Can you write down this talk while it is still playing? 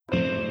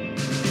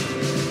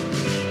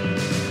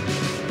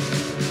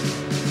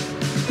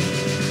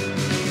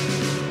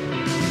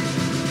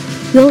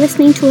You're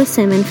listening to a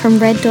sermon from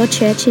Red Door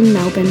Church in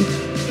Melbourne.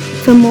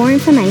 For more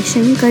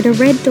information, go to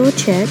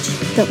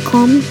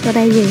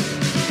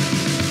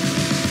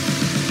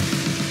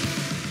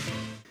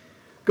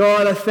reddoorchurch.com.au.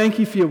 God, I thank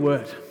you for your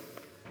word.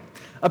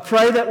 I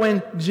pray that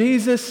when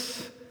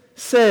Jesus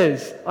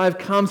says, I have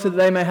come so that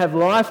they may have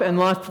life and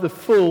life to the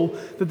full,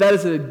 that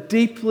is a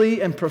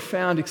deeply and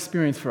profound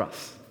experience for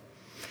us.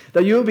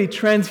 That you will be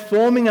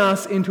transforming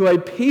us into a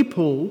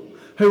people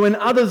who, when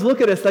others look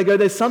at us, they go,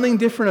 there's something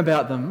different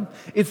about them.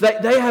 It's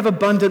that they have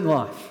abundant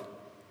life.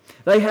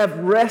 They have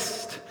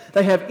rest.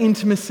 They have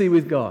intimacy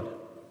with God.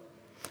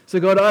 So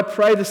God, I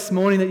pray this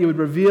morning that you would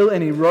reveal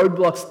any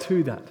roadblocks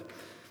to that.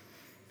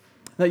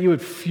 That you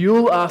would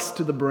fuel us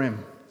to the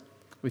brim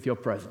with your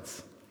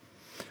presence.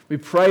 We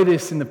pray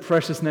this in the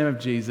precious name of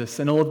Jesus.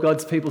 And all of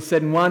God's people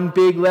said in one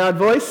big loud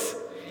voice,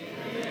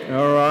 Amen.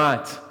 All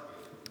right.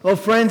 Well,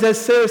 friends, as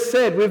Sarah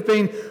said, we've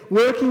been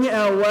working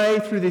our way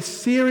through this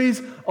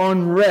series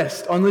on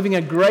rest, on living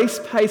a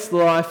grace-paced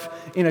life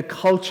in a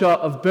culture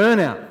of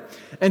burnout.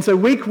 And so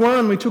week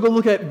one, we took a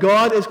look at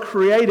God as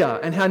creator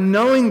and how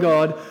knowing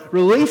God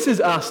releases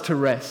us to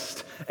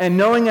rest, and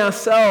knowing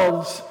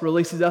ourselves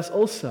releases us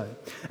also.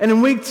 And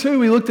in week two,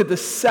 we looked at the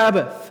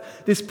Sabbath,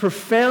 this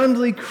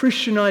profoundly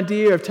Christian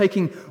idea of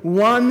taking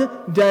one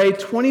day,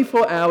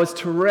 24 hours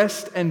to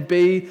rest and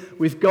be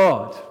with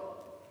God.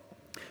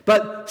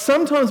 But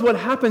sometimes what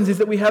happens is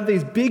that we have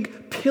these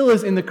big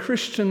pillars in the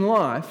Christian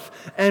life,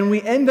 and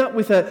we end up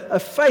with a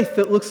faith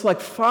that looks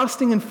like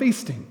fasting and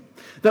feasting.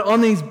 That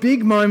on these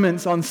big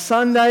moments, on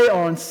Sunday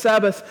or on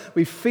Sabbath,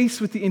 we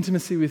feast with the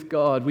intimacy with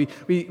God.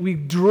 We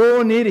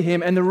draw near to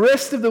Him, and the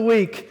rest of the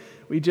week,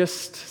 we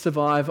just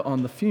survive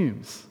on the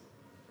fumes.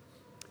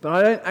 But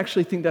I don't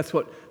actually think that's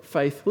what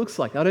faith looks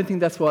like. I don't think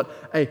that's what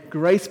a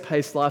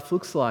grace-paced life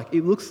looks like.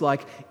 It looks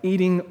like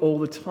eating all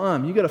the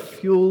time. You've got to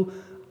fuel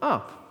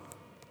up.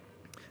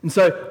 And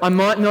so I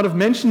might not have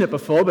mentioned it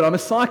before, but I'm a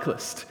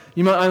cyclist.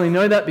 You might only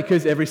know that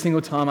because every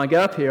single time I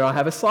get up here, I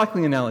have a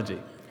cycling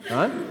analogy.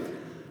 Right?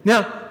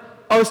 Now,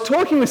 I was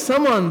talking with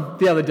someone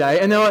the other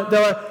day, and they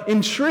were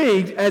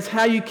intrigued as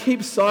how you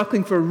keep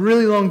cycling for a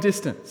really long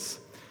distance.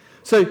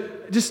 So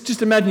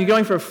just imagine you're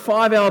going for a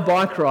 5-hour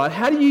bike ride.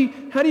 How do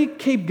you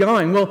keep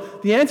going? Well,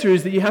 the answer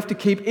is that you have to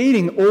keep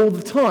eating all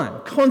the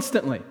time,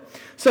 constantly.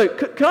 So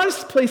can I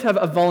just please have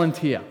a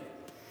volunteer?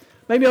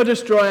 Maybe I'll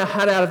just draw a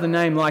hat out of the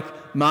name like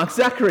Mark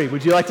Zachary.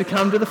 Would you like to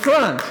come to the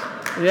front?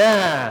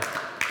 Yeah.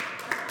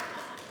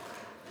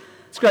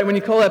 It's great when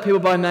you call out people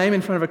by name in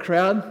front of a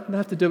crowd. You don't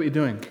have to do what you're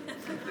doing.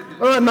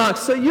 All right, Mark,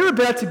 so you're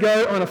about to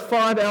go on a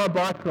 5-hour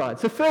bike ride.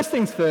 So first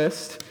things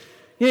first,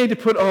 you need to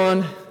put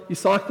on your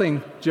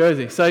cycling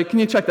jersey. So can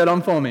you chuck that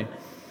on for me?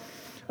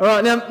 All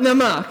right, now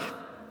Mark,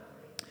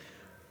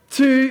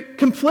 to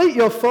complete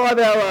your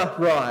 5-hour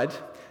ride,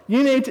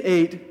 you need to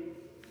eat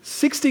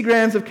 60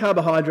 grams of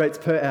carbohydrates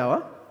per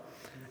hour,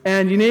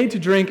 and you need to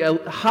drink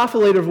half a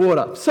litre of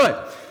water.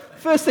 So,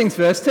 first things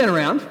first, turn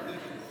around.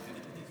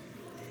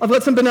 I've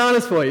got some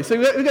bananas for you. So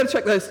we've got to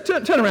check those.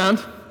 Turn around.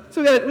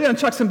 So we're going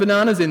to chuck some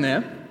bananas in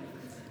there.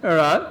 All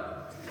right.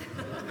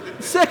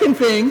 Second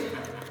thing,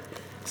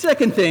 you're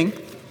going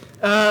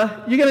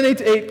to need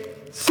to eat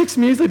 6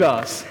 muesli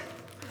bars.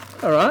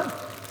 All right.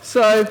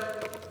 So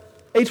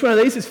each one of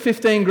these is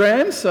 15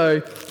 grams.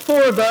 So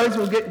 4 of those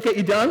will get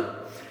you done.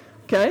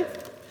 Okay.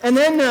 And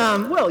then,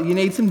 you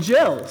need some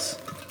gels.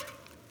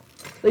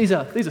 These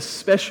are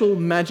special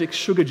magic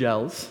sugar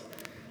gels.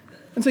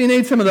 And so you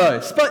need some of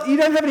those. But you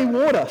don't have any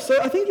water,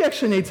 so I think you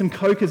actually need some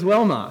Coke as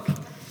well, Mark.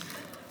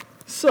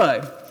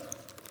 So,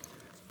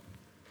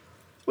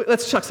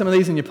 let's chuck some of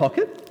these in your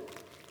pocket.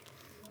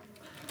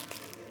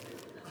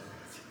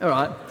 All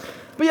right.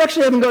 But you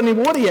actually haven't got any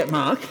water yet,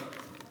 Mark.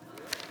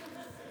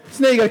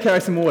 So now you've got to carry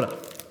some water.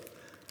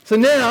 So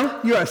now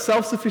you're a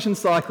self-sufficient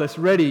cyclist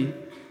ready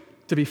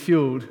to be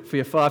fueled for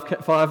your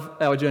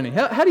 5-hour journey.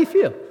 How do you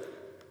feel?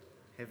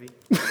 Heavy.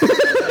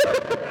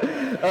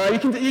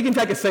 You can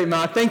take a seat,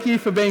 Mark. Thank you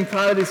for being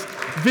part of this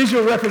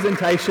visual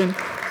representation.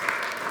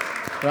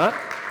 Right?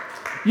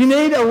 You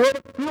need a lot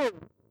of fuel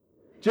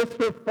just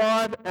for a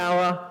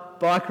 5-hour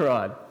bike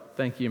ride.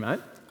 Thank you,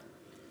 mate.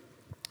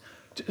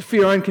 For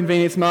your own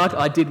convenience, Mark,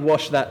 I did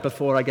wash that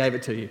before I gave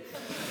it to you.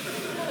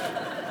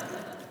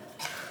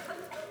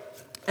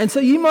 And so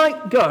you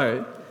might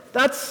go,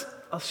 that's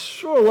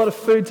sure a lot of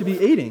food to be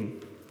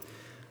eating,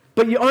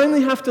 but you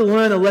only have to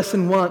learn a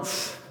lesson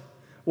once.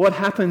 What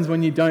happens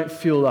when you don't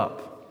fuel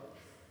up?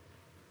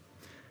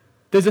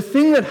 There's a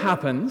thing that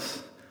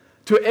happens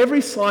to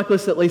every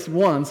cyclist at least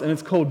once, and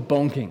it's called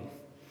bonking.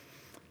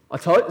 I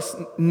told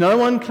you, no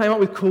one came up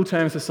with cool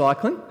terms for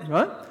cycling,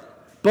 right?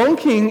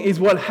 Bonking is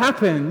what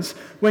happens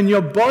when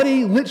your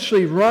body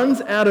literally runs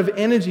out of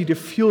energy to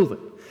fuel it.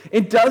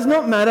 It does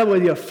not matter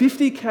whether you're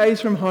 50 k's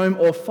from home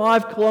or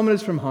 5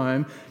 kilometres from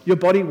home, your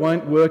body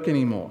won't work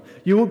anymore.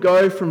 You will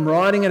go from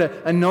riding at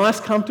a nice,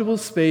 comfortable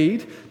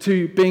speed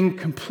to being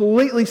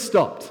completely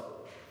stopped.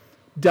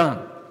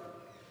 Done.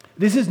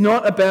 This is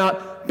not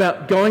about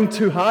going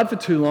too hard for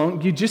too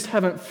long. You just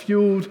haven't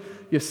fueled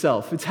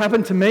yourself. It's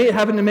happened to me. It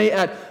happened to me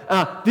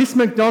at this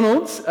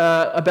McDonald's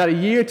about a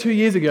year, 2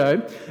 years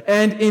ago.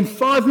 And in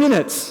 5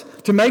 minutes,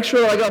 to make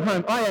sure I got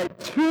home, I ate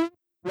 2.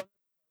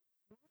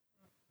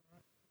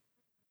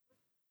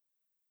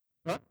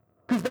 Right?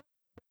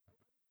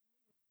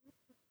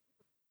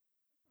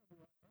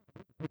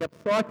 Take up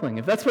cycling.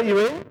 If that's what you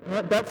eat,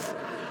 right,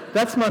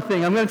 that's my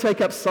thing. I'm going to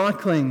take up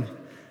cycling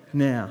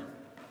now.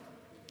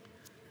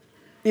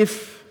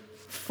 If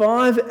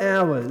 5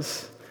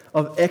 hours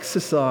of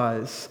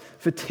exercise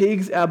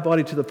fatigues our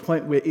body to the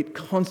point where it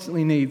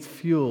constantly needs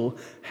fuel,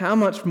 how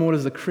much more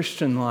does the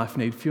Christian life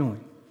need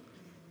fueling?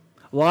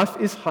 Life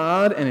is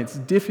hard and it's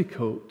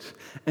difficult,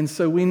 and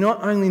so we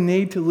not only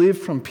need to live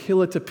from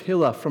pillar to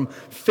pillar, from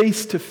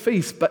feast to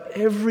feast, but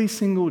every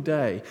single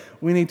day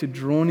we need to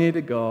draw near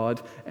to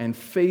God and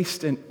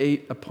feast and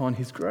eat upon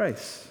His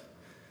grace.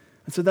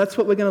 And so that's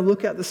what we're going to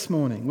look at this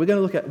morning. We're going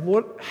to look at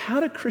how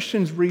do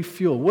Christians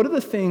refuel? What are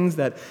the things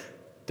that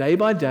day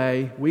by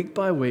day, week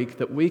by week,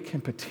 that we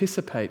can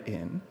participate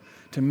in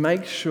to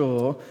make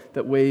sure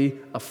that we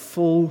are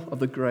full of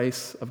the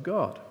grace of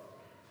God?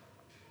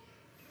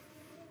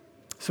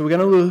 So we're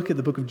going to look at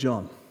the book of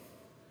John.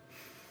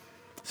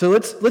 So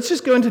let's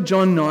just go into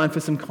John 9 for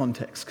some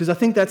context, because I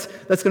think that's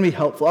going to be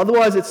helpful.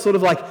 Otherwise, it's sort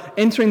of like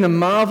entering the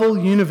Marvel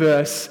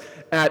universe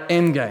at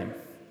Endgame,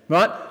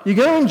 right? You're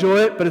going to enjoy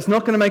it, but it's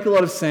not going to make a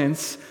lot of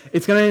sense.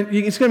 It's going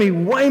to be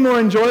way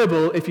more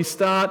enjoyable if you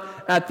start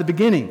at the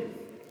beginning.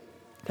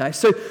 Okay,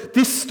 so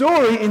this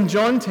story in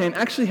John 10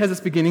 actually has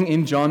its beginning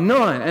in John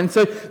 9. And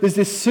so there's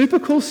this super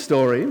cool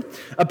story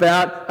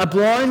about a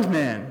blind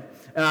man.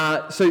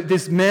 So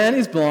this man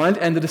is blind,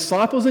 and the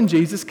disciples and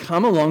Jesus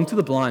come along to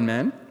the blind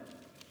man.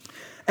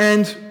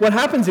 And what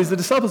happens is the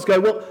disciples go,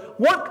 well,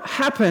 what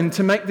happened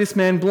to make this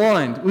man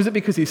blind? Was it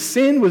because he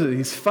sinned? Was it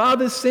his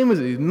father's sin? Was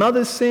it his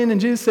mother's sin? And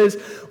Jesus says,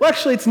 well,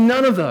 actually, it's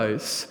none of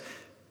those.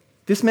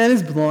 This man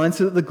is blind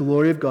so that the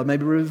glory of God may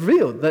be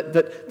revealed,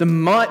 that the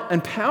might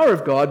and power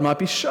of God might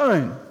be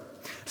shown.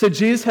 So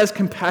Jesus has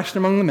compassion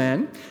among the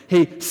man.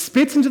 He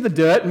spits into the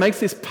dirt, makes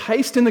this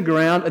paste in the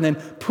ground, and then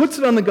puts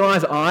it on the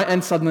guy's eye,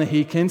 and suddenly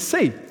he can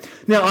see.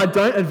 Now, I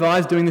don't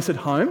advise doing this at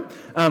home.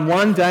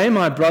 One day,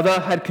 my brother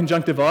had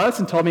conjunctivitis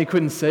and told me he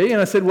couldn't see,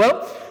 and I said,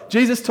 well,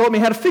 Jesus taught me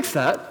how to fix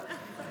that.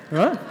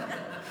 Right?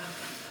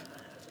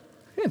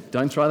 Yeah,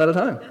 don't try that at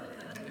home.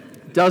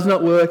 Does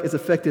not work as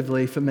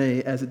effectively for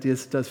me as it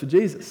does for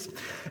Jesus.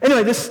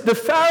 Anyway, the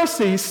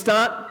Pharisees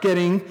start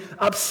getting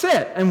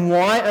upset. And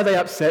why are they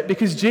upset?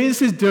 Because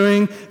Jesus is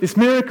doing this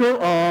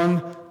miracle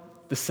on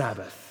the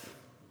Sabbath.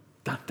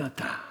 Da, da,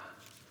 da.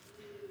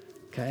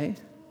 Okay?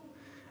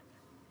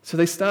 So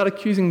they start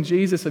accusing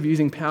Jesus of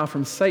using power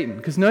from Satan,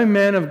 because no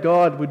man of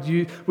God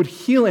would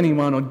heal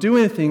anyone or do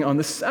anything on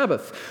the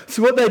Sabbath.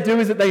 So what they do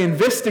is that they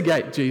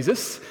investigate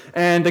Jesus,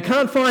 and they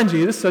can't find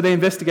Jesus, so they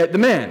investigate the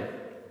man.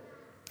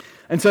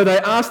 And so they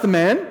ask the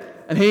man,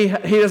 and he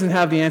doesn't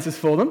have the answers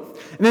for them.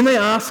 And then they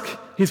ask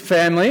his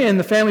family, and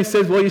the family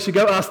says, well, you should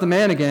go ask the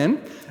man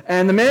again.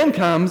 And the man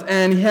comes,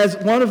 and he has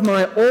one of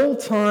my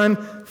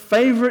all-time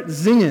favorite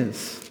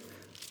zingers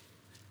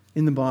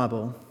in the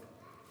Bible.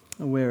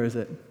 Oh, where is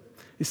it?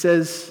 He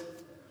says,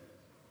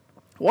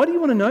 why do you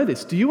want to know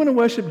this? Do you want to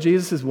worship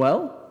Jesus as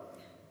well?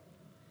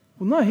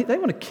 Well, no, they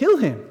want to kill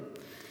him.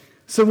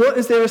 So what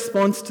is their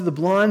response to the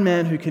blind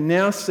man who can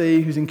now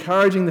see, who's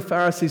encouraging the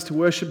Pharisees to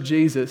worship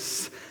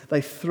Jesus?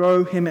 They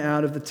throw him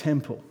out of the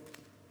temple.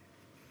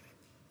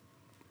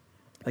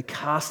 They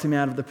cast him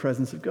out of the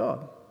presence of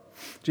God.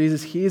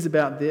 Jesus hears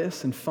about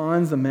this and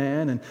finds the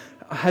man and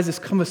has this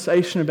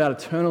conversation about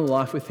eternal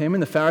life with him,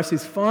 and the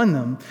Pharisees find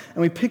them,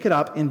 and we pick it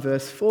up in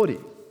verse 40.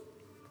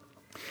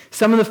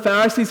 Some of the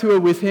Pharisees who were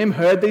with him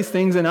heard these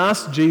things and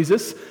asked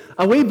Jesus,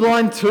 are we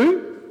blind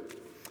too?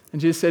 And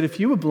Jesus said, if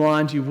you were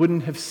blind, you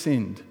wouldn't have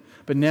sinned.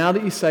 But now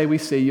that you say we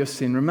see, your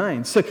sin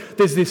remains. So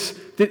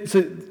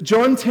so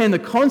John 10, the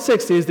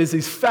context is there's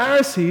these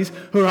Pharisees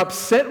who are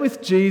upset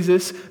with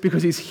Jesus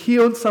because he's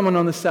healed someone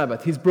on the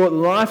Sabbath. He's brought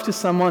life to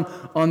someone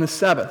on the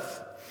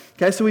Sabbath.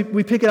 Okay, so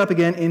we pick it up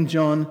again in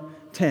John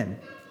 10.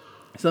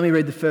 So let me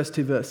read the first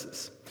 2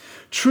 verses.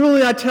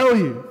 Truly I tell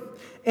you,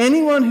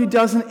 anyone who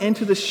doesn't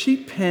enter the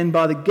sheep pen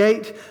by the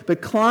gate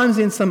but climbs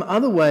in some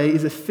other way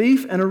is a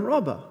thief and a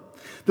robber.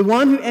 The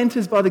one who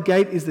enters by the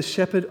gate is the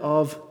shepherd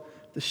of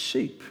the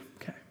sheep.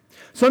 Okay.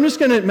 So I'm just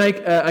going to make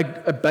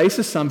a base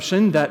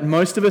assumption that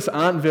most of us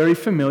aren't very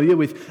familiar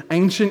with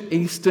ancient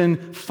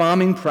Eastern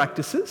farming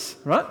practices,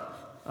 right?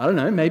 I don't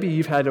know, maybe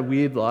you've had a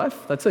weird life.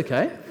 That's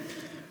okay.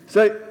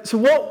 So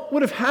what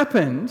would have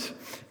happened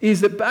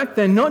is that back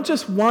then, not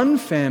just one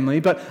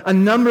family, but a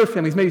number of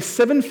families, maybe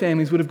 7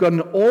 families, would have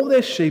gotten all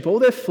their sheep, all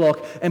their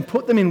flock, and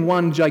put them in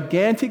one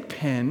gigantic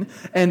pen,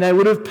 and they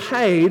would have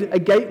paid a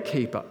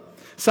gatekeeper.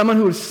 Someone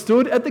who has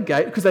stood at the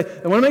gate, because they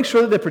want to make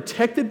sure that they're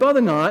protected by the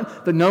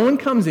night, that no one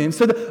comes in.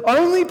 So the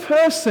only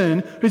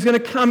person who's going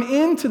to come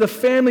into the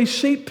family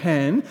sheep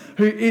pen,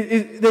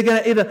 they're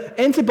going to either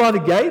enter by the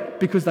gate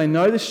because they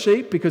know the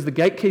sheep, because the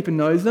gatekeeper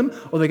knows them,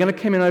 or they're going to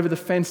come in over the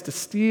fence to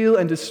steal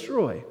and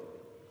destroy.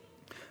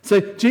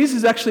 So Jesus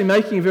is actually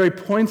making a very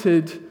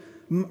pointed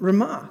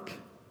remark.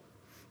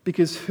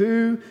 Because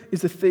who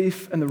is the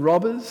thief and the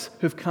robbers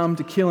who have come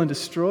to kill and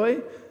destroy?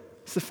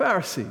 It's the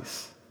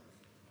Pharisees.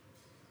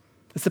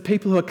 It's the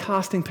people who are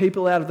casting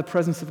people out of the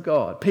presence of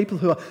God. People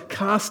who are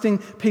casting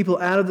people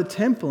out of the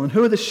temple. And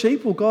who are the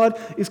sheep? Well, God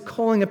is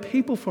calling a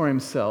people for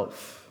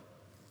himself.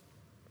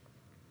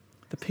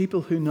 The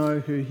people who know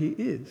who he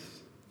is.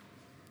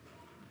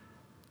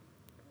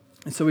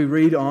 And so we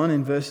read on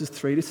in verses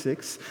 3 to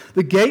 6.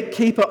 The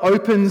gatekeeper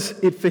opens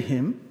it for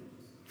him,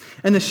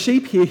 and the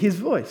sheep hear his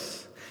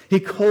voice.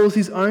 He calls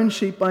his own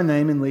sheep by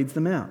name and leads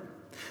them out.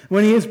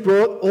 When he has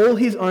brought all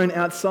his own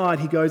outside,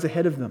 he goes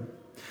ahead of them.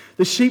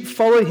 The sheep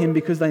follow him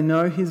because they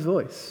know his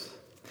voice.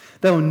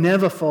 They will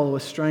never follow a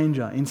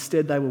stranger.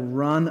 Instead, they will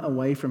run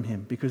away from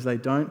him because they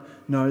don't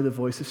know the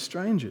voice of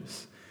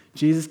strangers.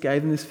 Jesus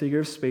gave them this figure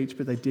of speech,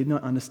 but they did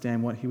not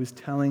understand what he was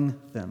telling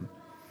them.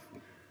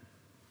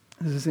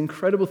 There's this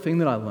incredible thing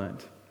that I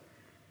learned.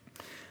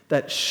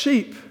 That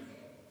sheep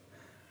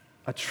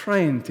are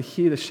trained to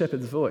hear the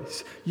shepherd's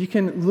voice. You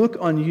can look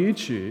on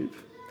YouTube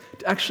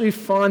to actually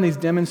find these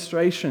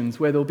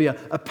demonstrations where there'll be a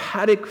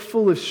paddock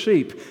full of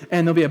sheep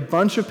and there'll be a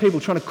bunch of people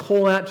trying to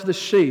call out to the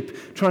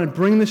sheep, trying to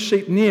bring the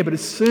sheep near, but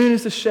as soon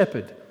as the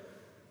shepherd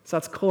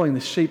starts calling, the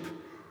sheep,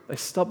 they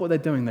stop what they're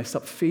doing. They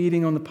stop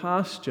feeding on the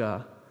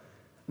pasture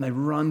and they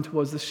run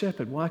towards the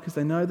shepherd. Why? Because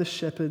they know the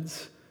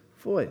shepherd's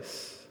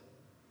voice.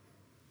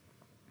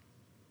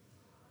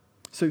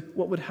 So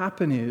what would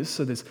happen is,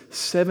 there's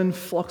 7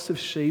 flocks of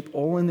sheep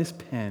all in this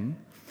pen,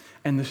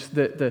 and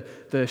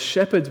the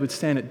shepherds would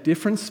stand at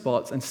different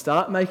spots and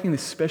start making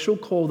this special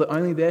call that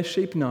only their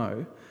sheep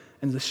know,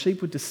 and the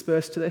sheep would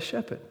disperse to their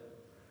shepherd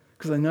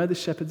because they know the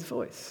shepherd's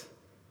voice.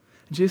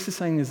 And Jesus is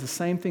saying there's the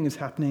same thing is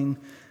happening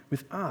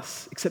with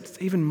us, except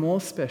it's even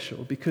more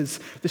special because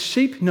the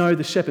sheep know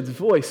the shepherd's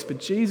voice, but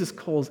Jesus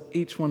calls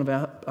each one of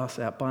us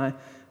out by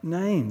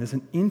name. There's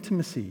an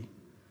intimacy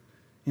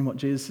in what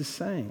Jesus is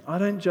saying.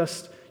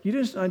 You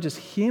don't just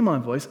hear my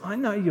voice, I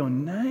know your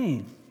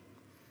name.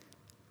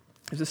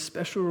 There's a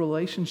special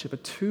relationship, a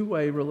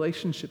two-way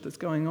relationship that's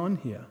going on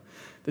here.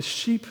 The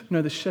sheep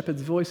know the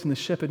shepherd's voice and the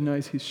shepherd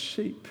knows his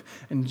sheep.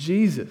 And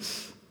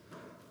Jesus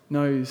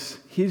knows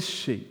his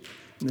sheep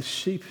and the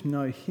sheep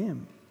know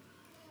him.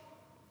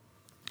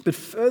 But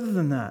further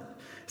than that,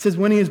 it says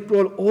when he has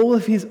brought all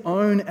of his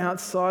own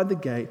outside the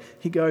gate,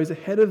 he goes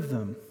ahead of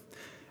them.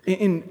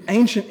 In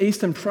ancient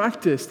Eastern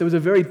practice, there was a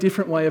very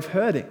different way of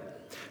herding.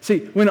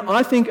 See, when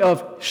I think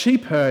of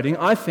sheep herding,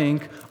 I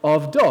think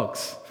of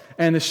dogs.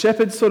 And the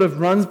shepherd sort of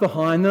runs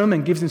behind them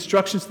and gives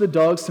instructions to the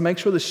dogs to make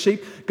sure the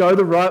sheep go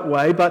the right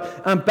way.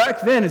 But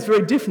back then, it's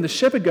very different. The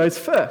shepherd goes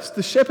first.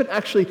 The shepherd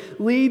actually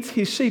leads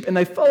his sheep and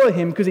they follow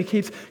him because he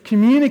keeps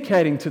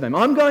communicating to them.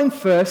 I'm going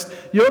first,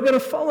 you're going to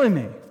follow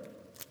me. It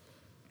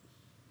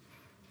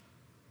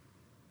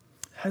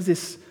has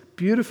this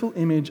beautiful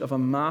image of a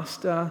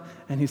master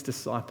and his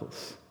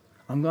disciples.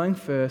 I'm going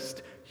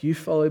first, you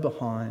follow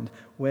behind,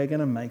 we're going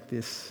to make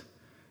this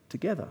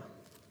together.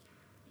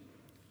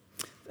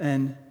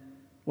 And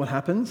what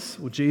happens?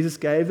 Well, Jesus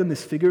gave them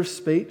this figure of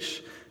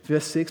speech,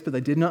 verse 6, but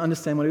they did not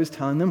understand what he was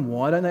telling them.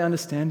 Why don't they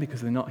understand?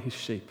 Because they're not his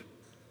sheep.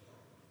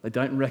 They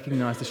don't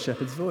recognize the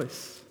shepherd's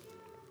voice.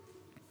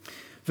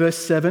 Verse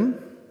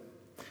 7,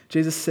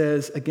 Jesus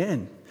says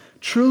again,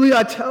 truly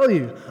I tell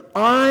you,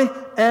 I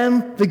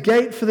am the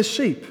gate for the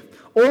sheep.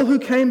 All who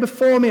came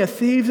before me are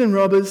thieves and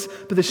robbers,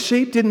 but the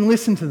sheep didn't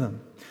listen to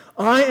them.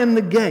 I am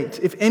the gate.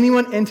 If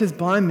anyone enters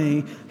by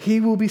me, he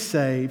will be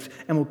saved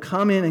and will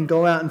come in and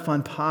go out and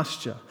find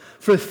pasture.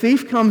 For a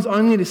thief comes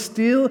only to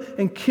steal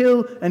and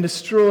kill and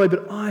destroy,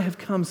 but I have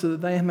come so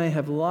that they may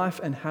have life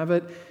and have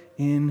it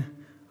in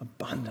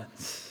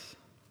abundance.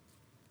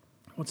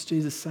 What's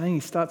Jesus saying? He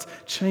starts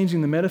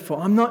changing the metaphor.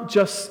 I'm not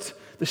just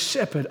the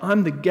shepherd,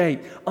 I'm the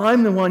gate.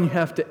 I'm the one you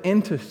have to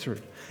enter through.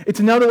 It's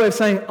another way of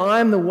saying, I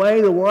am the way,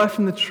 the life,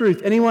 and the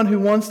truth. Anyone who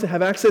wants to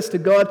have access to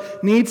God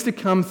needs to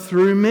come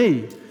through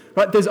me.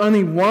 Right? There's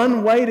only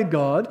one way to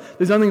God.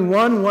 There's only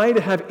one way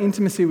to have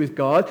intimacy with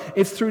God.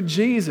 It's through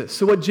Jesus.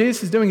 So what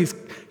Jesus is doing is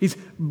he's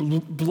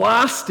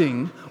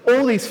blasting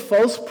all these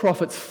false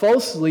prophets,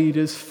 false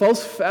leaders,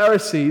 false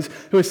Pharisees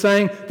who are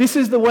saying, this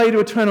is the way to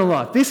eternal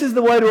life. This is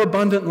the way to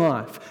abundant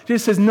life.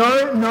 Jesus says,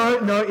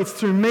 no, it's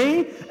through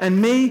me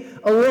and me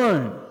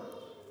alone.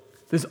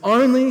 There's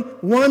only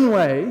one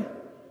way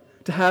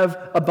to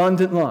have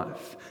abundant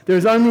life. There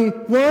is only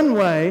one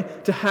way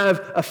to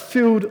have a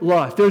filled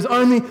life. There is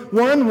only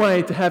one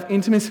way to have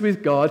intimacy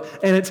with God,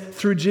 and it's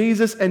through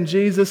Jesus and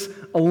Jesus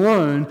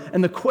alone.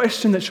 And the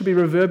question that should be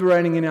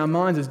reverberating in our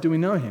minds is, do we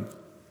know him?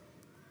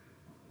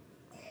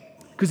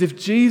 Because if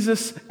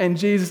Jesus and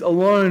Jesus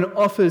alone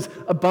offers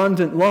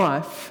abundant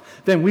life,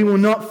 then we will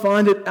not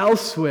find it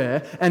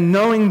elsewhere. And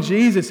knowing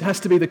Jesus has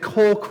to be the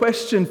core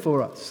question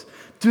for us.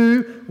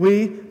 Do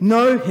we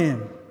know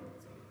him?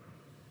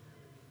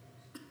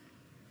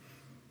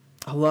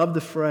 I love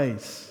the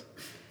phrase,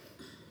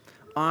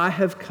 I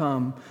have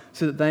come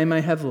so that they may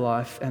have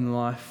life and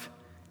life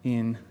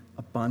in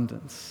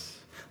abundance.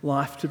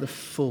 Life to the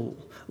full,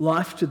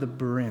 life to the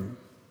brim.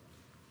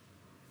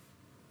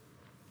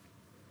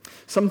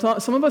 Some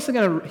of us are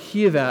going to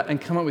hear that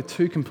and come up with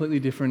two completely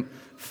different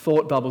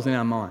thought bubbles in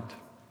our mind.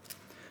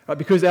 Right?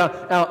 Because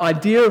our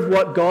idea of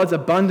what God's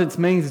abundance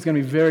means is going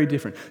to be very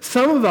different.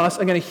 Some of us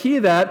are going to hear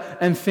that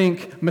and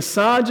think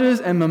massages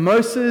and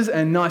mimosas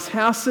and nice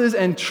houses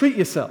and treat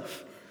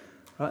yourself.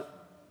 Right?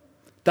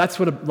 That's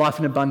what a life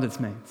in abundance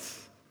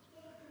means.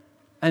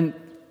 And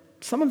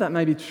some of that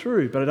may be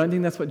true, but I don't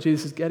think that's what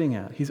Jesus is getting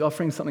at. He's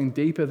offering something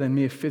deeper than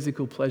mere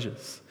physical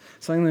pleasures,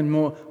 something than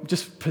more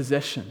just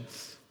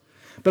possessions.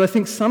 But I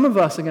think some of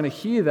us are going to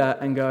hear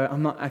that and go,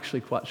 I'm not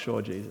actually quite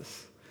sure,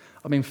 Jesus.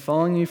 I've been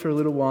following you for a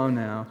little while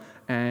now,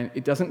 and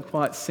it doesn't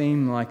quite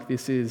seem like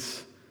this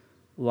is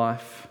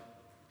life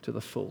to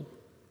the full.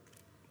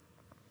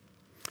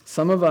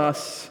 Some of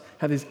us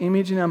have this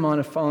image in our mind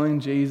of following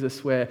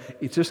Jesus where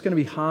it's just going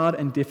to be hard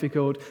and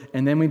difficult,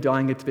 and then we die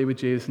and get to be with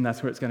Jesus, and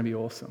that's where it's going to be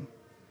awesome.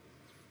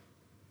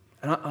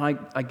 And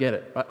I get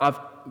it.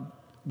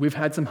 We've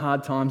had some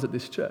hard times at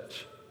this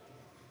church.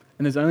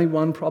 And there's only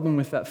one problem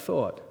with that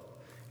thought,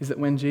 is that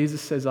when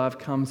Jesus says, I've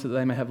come so that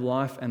they may have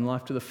life and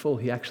life to the full,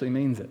 he actually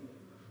means it.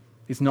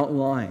 He's not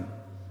lying.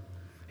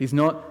 He's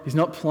not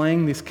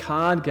playing this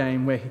card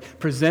game where he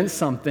presents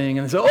something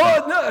and they say,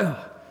 oh, no,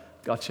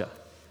 gotcha.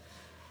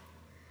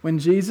 When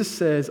Jesus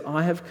says,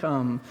 I have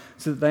come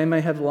so that they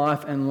may have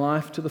life and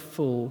life to the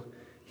full,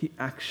 he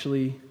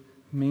actually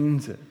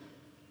means it.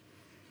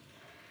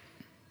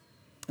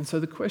 And so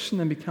the question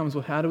then becomes,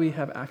 well, how do we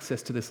have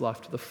access to this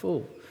life to the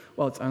full?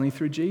 Well, it's only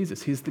through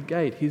Jesus. He's the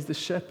gate. He's the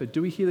shepherd.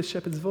 Do we hear the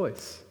shepherd's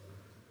voice?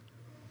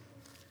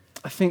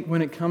 I think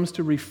when it comes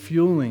to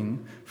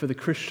refueling for the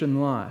Christian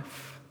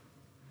life,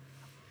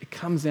 it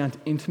comes down to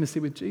intimacy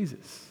with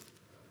Jesus.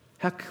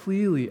 How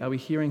clearly are we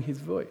hearing his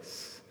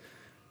voice?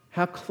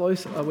 How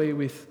close are we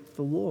with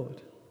the Lord?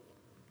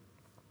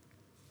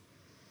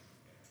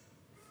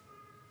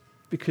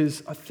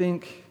 Because I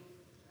think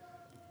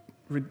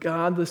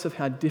regardless of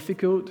how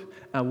difficult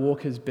our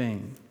walk has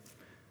been,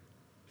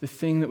 the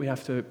thing that we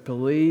have to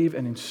believe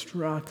and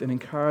instruct and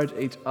encourage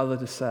each other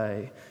to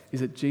say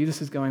is that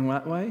Jesus is going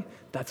that way.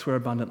 That's where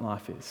abundant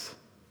life is.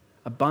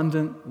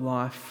 Abundant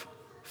life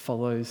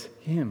follows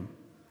him.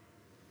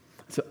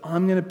 So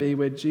I'm going to be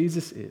where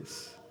Jesus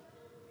is,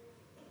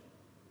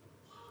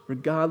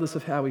 regardless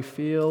of how we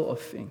feel or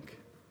think.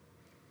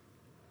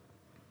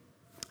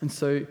 And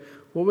so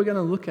what we're going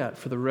to look at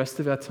for the rest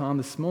of our time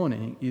this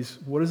morning is,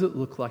 what does it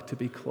look like to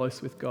be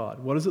close with God?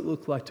 What does it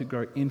look like to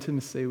grow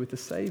intimacy with the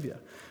Savior?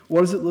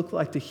 What does it look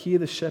like to hear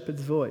the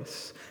shepherd's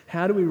voice?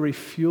 How do we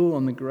refuel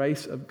on the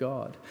grace of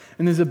God?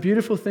 And there's a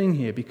beautiful thing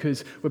here,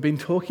 because we've been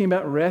talking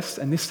about rest,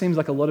 and this seems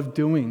like a lot of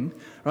doing,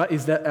 right?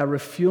 Is that our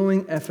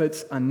refueling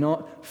efforts are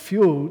not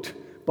fueled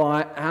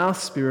by our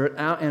spirit,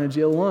 our energy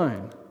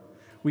alone.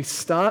 We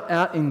start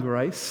out in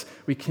grace,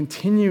 we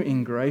continue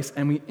in grace,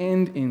 and we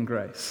end in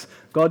grace.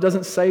 God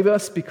doesn't save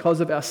us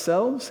because of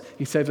ourselves.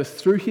 He saves us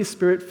through his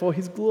Spirit for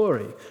his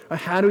glory.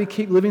 How do we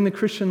keep living the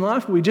Christian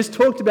life? We just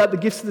talked about the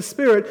gifts of the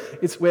Spirit.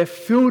 It's we're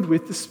filled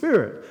with the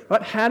Spirit.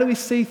 Right? How do we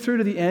see through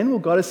to the end? Well,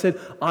 God has said,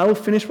 I will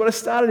finish what I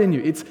started in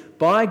you. It's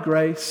by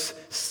grace,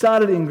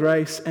 started in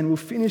grace, and will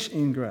finish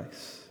in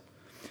grace.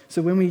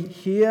 So when we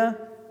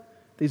hear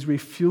these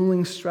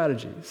refueling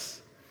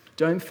strategies,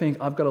 don't think,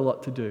 I've got a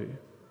lot to do.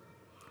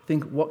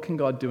 Think, what can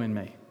God do in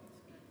me?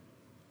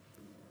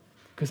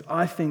 Because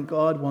I think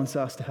God wants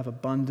us to have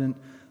abundant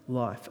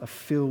life, a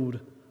filled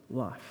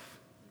life.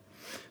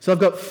 So I've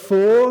got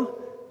 4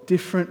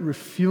 different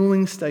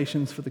refueling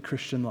stations for the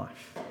Christian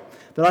life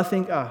that I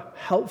think are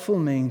helpful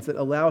means that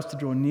allow us to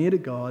draw near to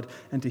God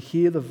and to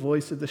hear the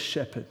voice of the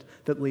shepherd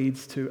that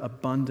leads to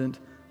abundant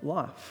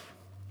life.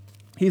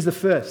 Here's the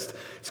first.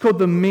 It's called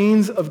the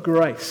means of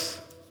grace.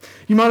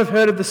 You might have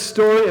heard of the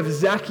story of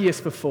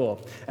Zacchaeus before.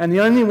 And the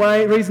only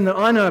reason that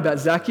I know about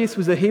Zacchaeus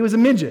was that he was a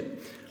midget.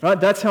 Right?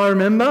 That's how I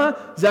remember.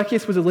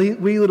 Zacchaeus was a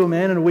wee little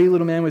man, and a wee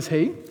little man was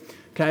he.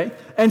 Okay?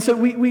 And so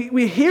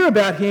we hear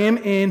about him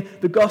in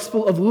the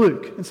Gospel of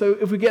Luke. And so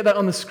if we get that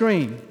on the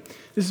screen,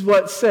 this is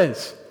what it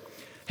says.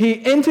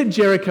 He entered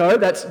Jericho,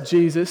 that's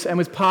Jesus, and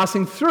was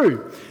passing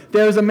through.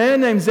 There was a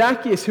man named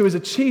Zacchaeus who was a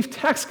chief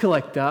tax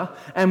collector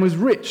and was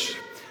rich.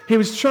 He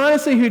was trying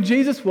to see who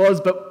Jesus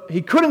was, but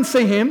he couldn't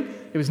see him.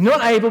 He was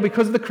not able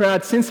because of the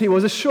crowd, since he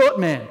was a short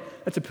man.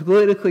 That's a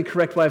politically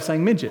correct way of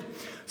saying midget.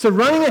 So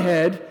running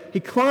ahead, he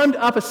climbed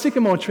up a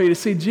sycamore tree to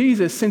see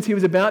Jesus, since he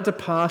was about to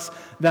pass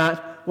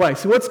that way.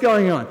 So what's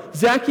going on?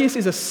 Zacchaeus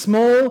is a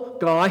small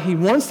guy. He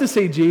wants to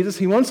see Jesus.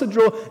 He wants to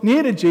draw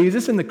near to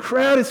Jesus, and the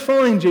crowd is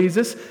following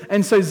Jesus,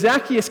 and so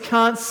Zacchaeus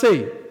can't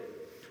see.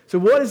 So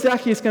what is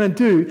Zacchaeus going to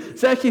do?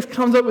 Zacchaeus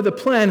comes up with a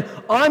plan.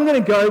 I'm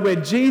going to go where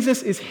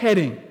Jesus is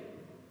heading.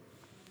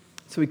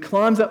 So he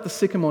climbs up the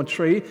sycamore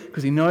tree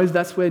because he knows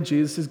that's where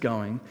Jesus is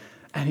going.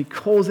 And he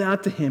calls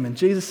out to him, and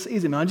Jesus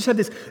sees him. And I just have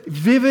this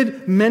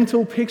vivid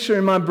mental picture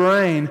in my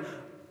brain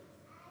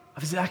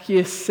of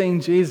Zacchaeus seeing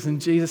Jesus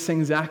and Jesus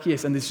seeing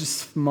Zacchaeus, and this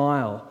just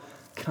smile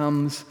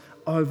comes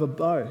over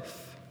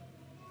both.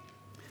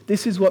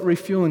 This is what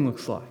refueling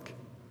looks like.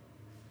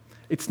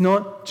 It's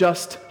not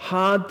just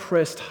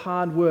hard-pressed,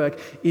 hard work.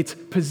 It's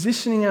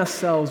positioning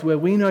ourselves where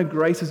we know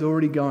grace is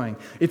already going.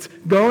 It's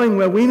going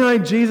where we know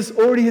Jesus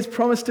already has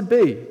promised to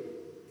be.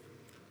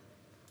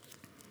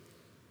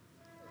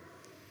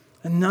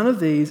 And none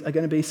of these are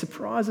going to be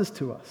surprises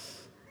to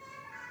us.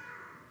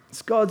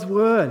 It's God's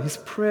word, his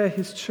prayer,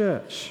 his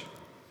church.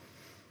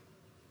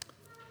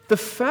 The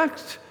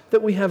fact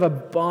that we have a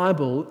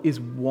Bible is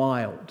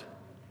wild.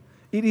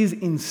 It is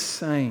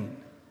insane,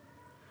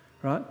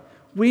 right?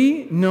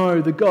 We know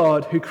the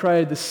God who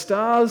created the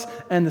stars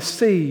and the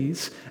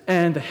seas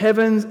and the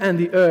heavens and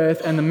the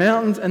earth and the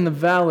mountains and the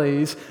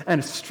valleys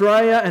and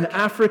Australia and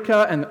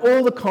Africa and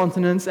all the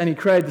continents, and he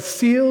created the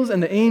seals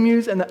and the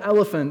emus and the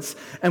elephants.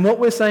 And what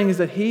we're saying is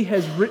that he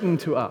has written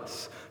to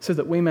us so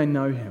that we may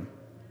know him.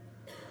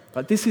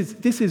 But this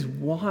is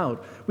wild.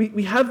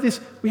 We have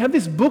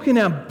this book in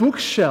our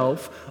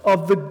bookshelf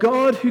of the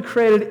God who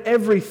created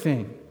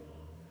everything.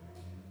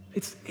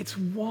 It's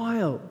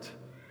wild.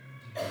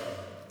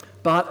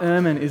 Bart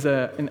Ehrman is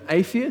an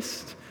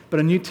atheist, but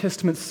a New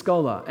Testament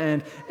scholar.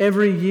 And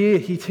every year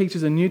he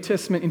teaches a New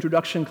Testament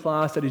introduction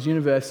class at his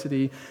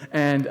university.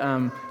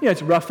 And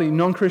it's roughly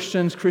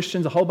non-Christians,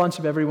 Christians, a whole bunch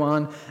of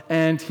everyone.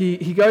 And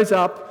he goes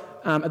up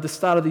at the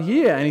start of the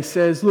year and he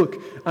says,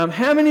 look,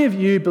 how many of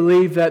you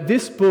believe that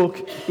this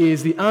book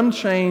is the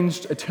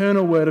unchanged,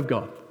 eternal Word of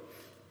God?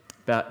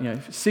 About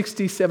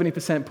 60,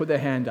 70% put their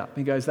hand up.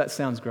 He goes, that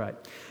sounds great.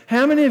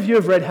 How many of you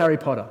have read Harry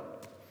Potter?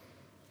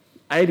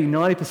 80,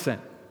 90%.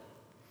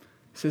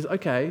 He says,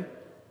 okay,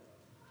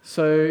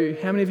 so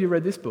how many of you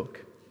read this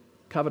book,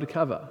 cover to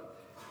cover?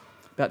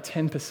 About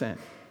 10%.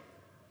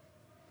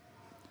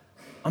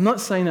 I'm not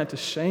saying that to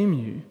shame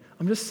you.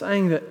 I'm just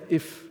saying that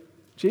if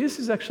Jesus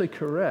is actually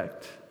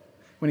correct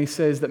when he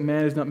says that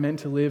man is not meant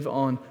to live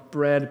on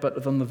bread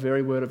but on the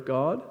very word of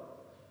God,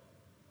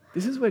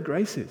 this is where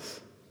grace is.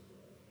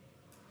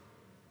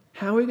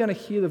 How are we going to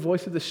hear the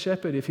voice of the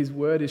shepherd if his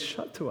word is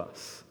shut to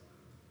us?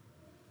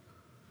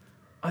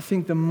 I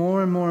think the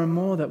more and more and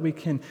more that we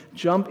can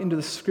jump into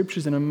the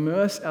scriptures and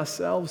immerse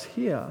ourselves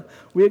here,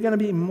 we're going to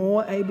be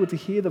more able to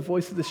hear the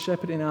voice of the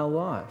shepherd in our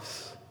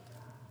lives.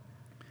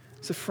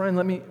 So friend,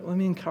 let me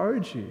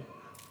encourage you.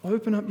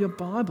 Open up your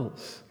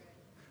Bibles.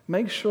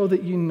 Make sure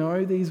that you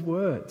know these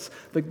words.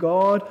 The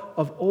God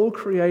of all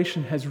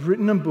creation has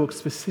written a book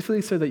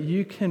specifically so that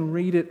you can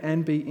read it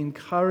and be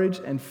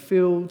encouraged and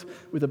filled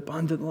with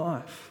abundant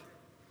life.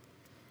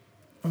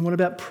 And what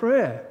about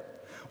prayer?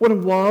 What a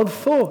wild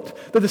thought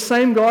that the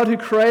same God who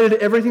created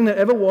everything that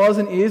ever was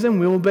and is and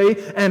will be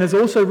and has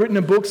also written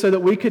a book so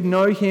that we could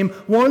know him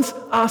wants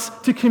us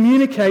to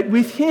communicate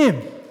with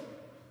him.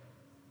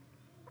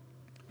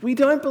 We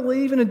don't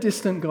believe in a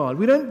distant God.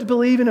 We don't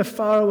believe in a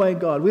faraway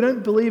God. We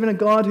don't believe in a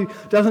God who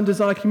doesn't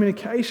desire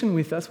communication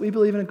with us. We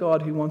believe in a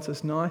God who wants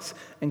us nice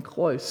and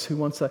close, who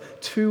wants a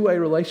two-way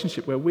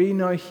relationship where we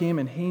know him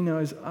and he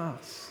knows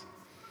us.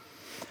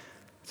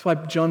 That's why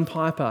John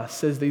Piper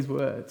says these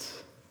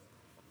words.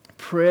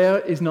 Prayer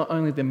is not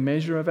only the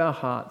measure of our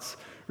hearts,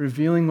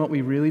 revealing what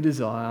we really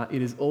desire,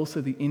 it is also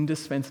the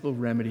indispensable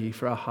remedy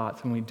for our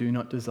hearts when we do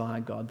not desire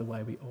God the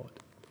way we ought.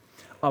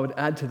 I would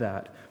add to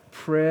that,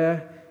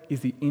 prayer is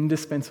the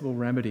indispensable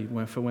remedy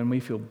for when we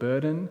feel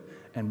burdened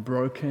and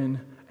broken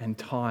and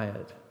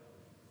tired.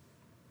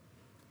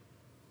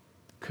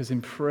 Because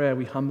in prayer,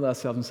 we humble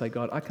ourselves and say,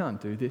 God, I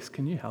can't do this.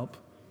 Can you help?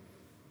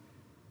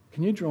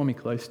 Can you draw me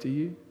close to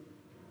you?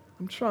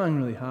 I'm trying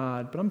really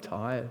hard, but I'm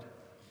tired.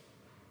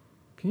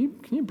 Can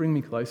you bring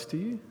me close to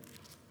you?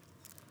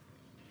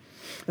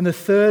 And the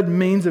third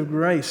means of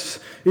grace,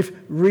 if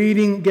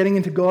reading, getting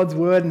into God's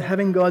word and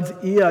having God's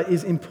ear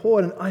is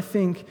important, I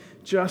think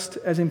just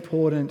as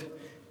important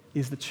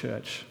is the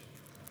church.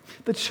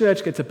 The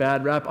church gets a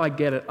bad rap, I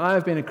get it. I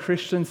have been a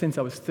Christian since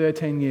I was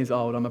 13 years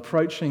old. I'm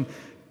approaching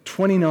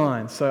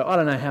 29, so I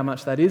don't know how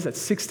much that is. That's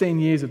 16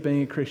 years of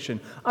being a Christian.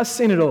 I've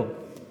seen it all.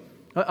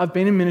 I've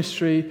been in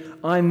ministry.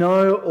 I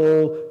know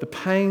all the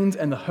pains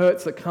and the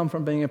hurts that come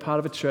from being a part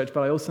of a church,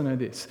 but I also know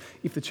this.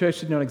 If the church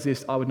did not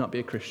exist, I would not be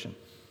a Christian.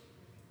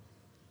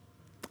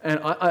 And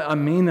I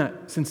mean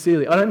that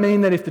sincerely. I don't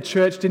mean that if the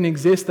church didn't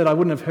exist that I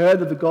wouldn't have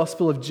heard of the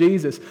gospel of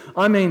Jesus.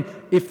 I mean,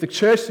 if the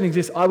church didn't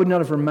exist, I would not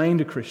have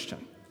remained a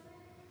Christian.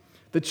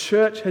 The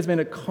church has been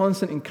a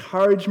constant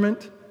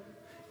encouragement,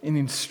 an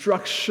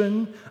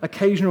instruction,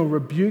 occasional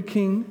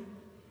rebuking.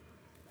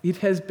 It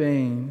has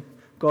been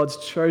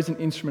God's chosen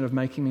instrument of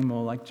making me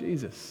more like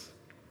Jesus.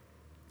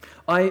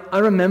 I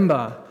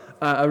remember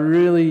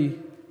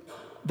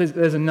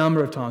there's a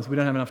number of times, we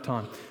don't have enough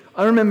time.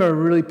 I remember a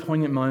really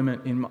poignant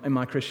moment in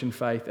my Christian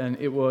faith, and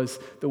it was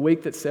the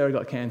week that Sarah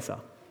got cancer.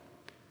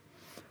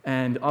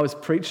 And I was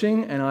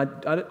preaching, and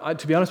I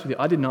to be honest with you,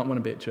 I did not want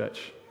to be at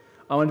church.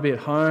 I wanted to be at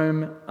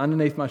home,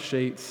 underneath my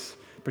sheets,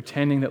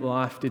 pretending that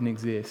life didn't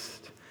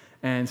exist.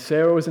 And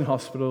Sarah was in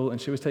hospital,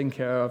 and she was taken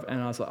care of,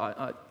 and I was like,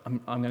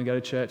 I'm going to go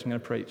to church, I'm going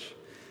to preach.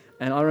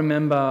 And I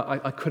remember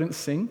I couldn't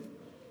sing.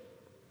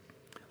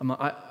 I'm like,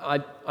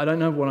 I don't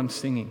know what I'm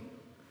singing.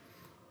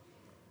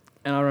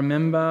 And I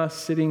remember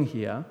sitting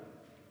here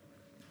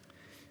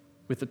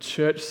with the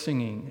church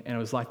singing, and it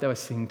was like they were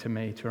singing to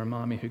me to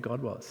remind me who God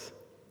was.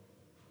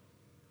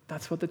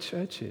 That's what the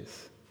church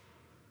is.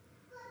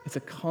 It's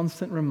a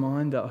constant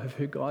reminder of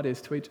who God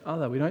is to each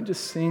other. We don't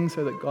just sing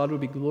so that God will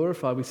be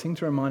glorified. We sing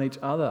to remind each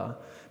other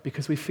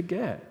because we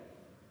forget.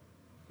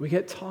 We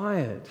get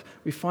tired.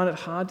 We find it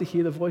hard to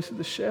hear the voice of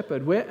the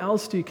shepherd. Where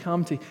else do you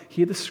come to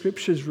hear the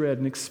scriptures read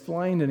and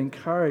explained and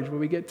encouraged, where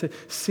we get to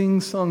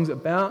sing songs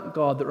about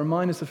God that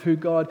remind us of who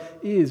God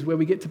is, where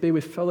we get to be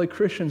with fellow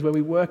Christians, where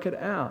we work it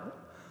out?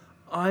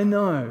 I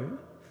know,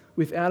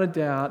 without a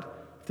doubt,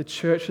 if the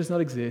church does not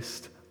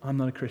exist, I'm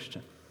not a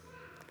Christian.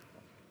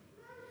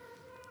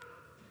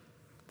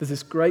 There's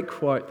this great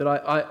quote that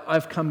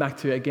I've come back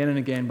to again and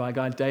again by a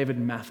guy, David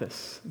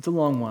Mathis. It's a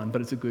long one,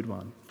 but it's a good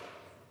one.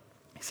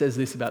 He says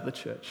this about the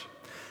church.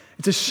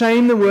 It's a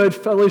shame the word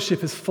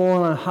fellowship has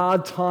fallen on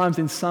hard times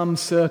in some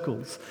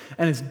circles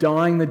and is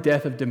dying the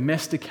death of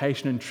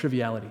domestication and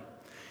triviality.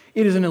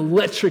 It is an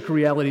electric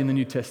reality in the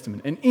New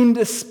Testament, an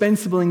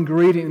indispensable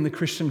ingredient in the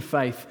Christian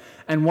faith,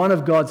 and one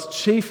of God's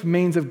chief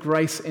means of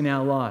grace in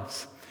our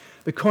lives.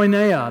 The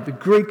koinonia, the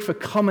Greek for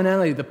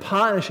commonality, the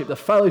partnership, the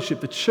fellowship,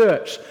 the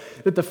church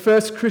that the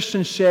first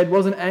Christians shared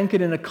wasn't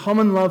anchored in a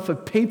common love for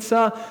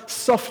pizza,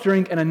 soft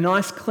drink, and a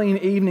nice clean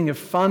evening of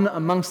fun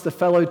amongst the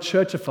fellow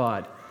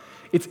churchified.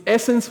 Its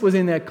essence was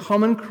in their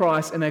common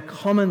Christ and their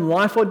common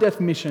life or death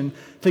mission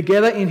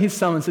together in his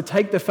summons to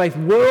take the faith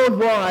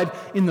worldwide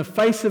in the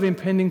face of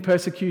impending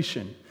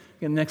persecution.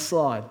 Again, next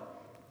slide.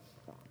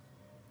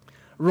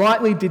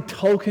 Rightly did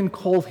Tolkien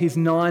call his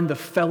nine the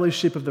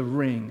fellowship of the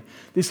ring.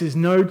 This is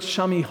no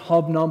chummy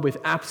hobnob with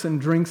apps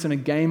and drinks and a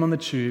game on the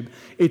tube.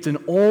 It's an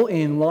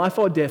all-in, life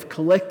or death,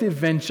 collective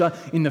venture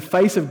in the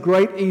face of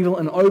great evil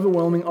and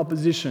overwhelming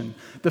opposition.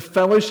 The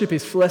fellowship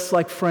is less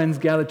like friends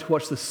gathered to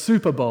watch the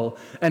Super Bowl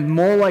and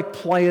more like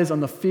players on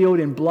the field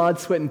in blood,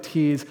 sweat and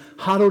tears,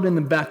 huddled in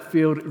the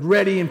backfield,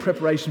 ready in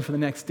preparation for the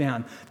next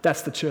down.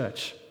 That's the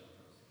church.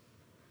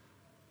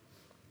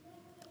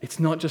 It's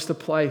not just a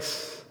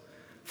place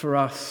for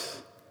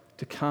us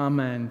to come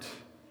and,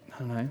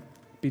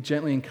 be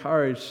gently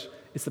encouraged.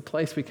 It's the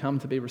place we come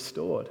to be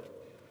restored.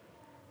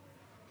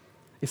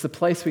 It's the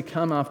place we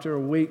come after a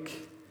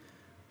week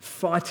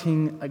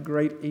fighting a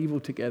great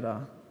evil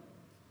together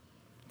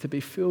to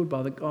be filled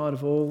by the God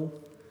of all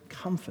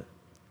comfort.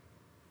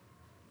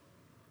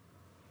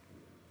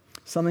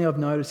 Something I've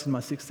noticed in my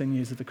 16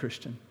 years as a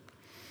Christian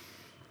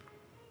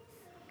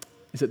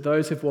is that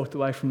those who've walked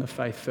away from the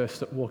faith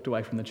first walked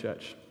away from the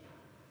church.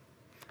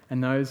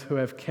 And those who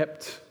have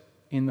kept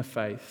in the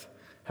faith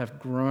have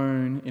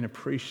grown in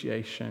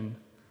appreciation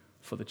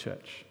for the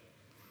church.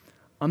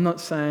 I'm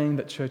not saying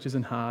that church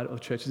isn't hard or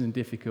church isn't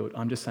difficult.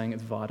 I'm just saying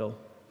it's vital.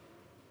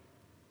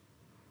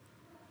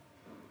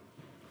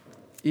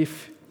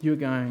 If you're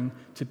going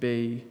to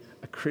be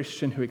a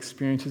Christian who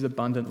experiences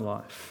abundant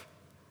life,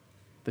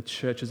 the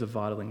church is a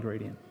vital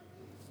ingredient.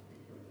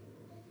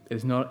 It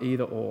is not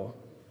either or.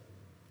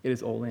 It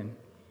is all in.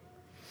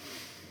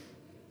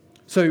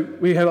 So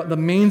we have the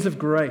means of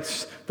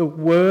grace, the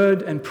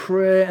word and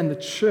prayer and the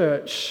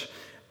church.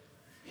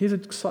 Here's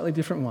a slightly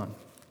different one,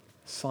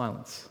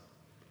 silence.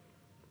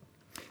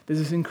 There's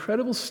this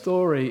incredible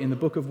story in the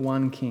book of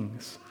 1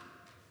 Kings.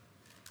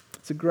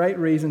 It's a great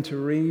reason to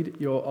read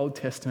your Old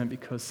Testament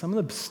because some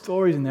of the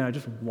stories in there are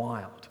just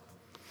wild.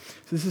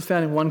 So this is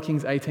found in 1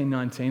 Kings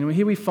 18:19. And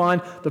here we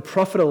find the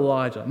prophet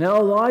Elijah. Now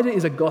Elijah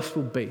is a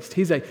gospel beast.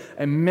 He's a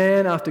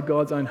man after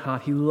God's own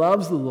heart. He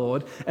loves the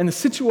Lord. And the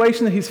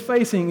situation that he's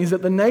facing is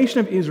that the nation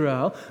of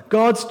Israel,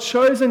 God's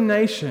chosen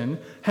nation,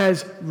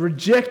 has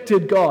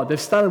rejected God. They've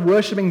started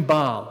worshipping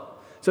Baal.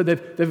 So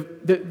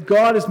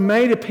God has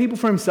made a people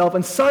for himself,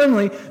 and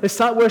suddenly they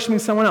start worshipping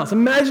someone else.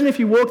 Imagine if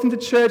you walked into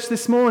church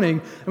this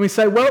morning and we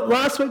say, well,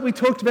 last week we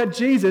talked about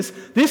Jesus,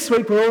 this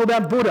week we're all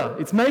about Buddha.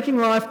 It's making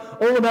life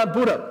all about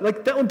Buddha.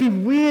 Like, that would be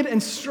weird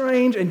and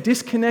strange and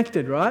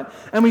disconnected, right?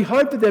 And we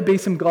hope that there'd be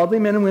some godly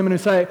men and women who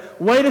say,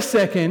 wait a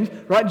second,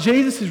 right?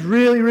 Jesus is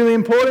really, really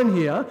important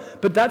here,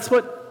 but that's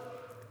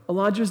what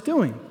Elijah is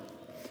doing.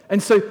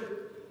 And so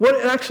what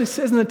it actually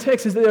says in the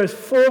text is that there is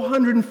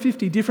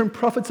 450 different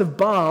prophets of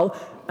Baal,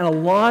 and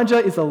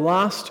Elijah is the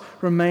last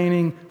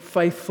remaining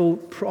faithful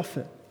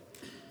prophet.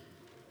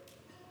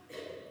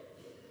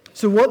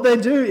 So what they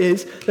do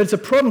is that it's a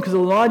problem because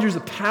Elijah is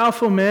a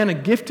powerful man, a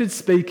gifted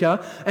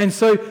speaker, and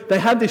so they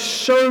have this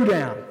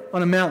showdown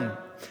on a mountain.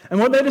 And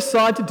what they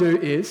decide to do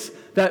is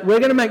that we're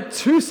going to make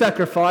 2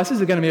 sacrifices.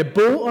 There's going to be a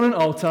bull on an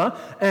altar.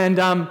 And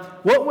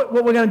what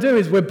we're going to do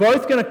is we're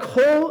both going to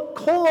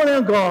call on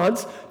our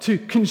gods to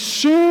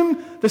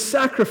consume the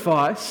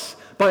sacrifice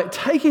by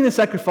taking the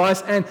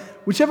sacrifice. And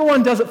whichever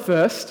one does it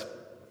first,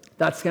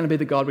 that's going to be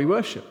the God we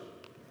worship.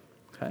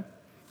 Okay?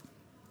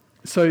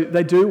 So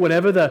they do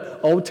whatever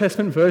the Old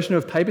Testament version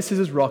of paper,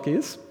 scissors, rock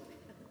is.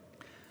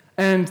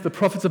 And the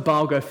prophets of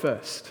Baal go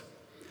first.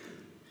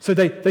 So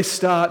they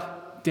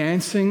start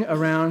dancing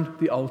around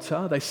the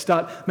altar. They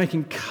start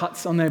making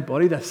cuts on their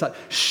body. They start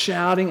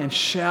shouting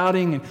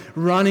and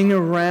running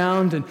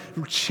around and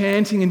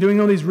chanting and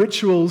doing all these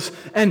rituals.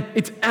 And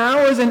it's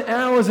hours and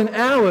hours and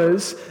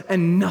hours,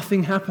 and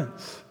nothing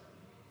happens.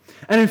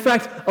 And in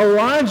fact,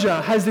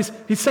 Elijah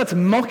he starts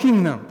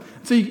mocking them.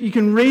 So you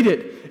can read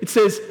it. It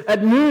says,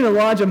 at noon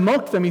Elijah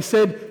mocked them. He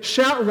said,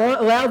 shout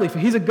loudly, for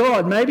he's a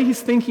god. Maybe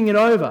he's thinking it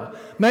over.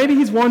 Maybe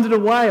he's wandered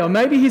away, or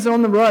maybe he's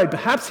on the road.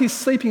 Perhaps he's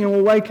sleeping and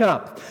will wake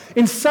up.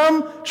 In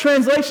some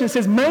translation, it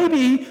says,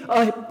 maybe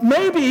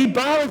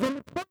Baal is on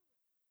the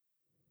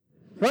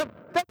road. Right?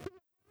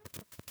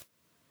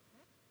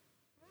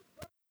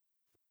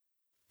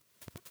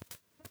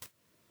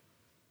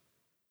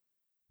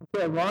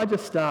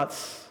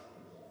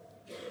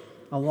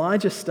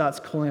 Elijah starts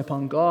calling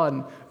upon God,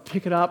 and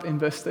pick it up in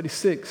verse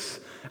 36.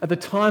 At the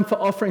time for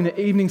offering the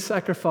evening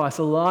sacrifice,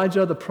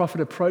 Elijah the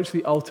prophet approached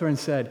the altar and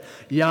said,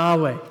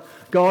 Yahweh,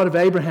 God of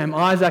Abraham,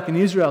 Isaac, and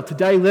Israel,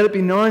 today let it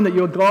be known that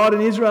you are God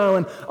in Israel,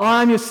 and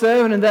I am your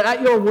servant, and that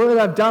at your word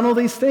I've done all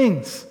these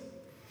things.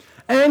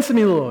 Answer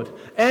me, Lord.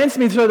 Answer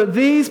me so that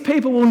these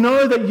people will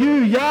know that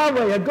you,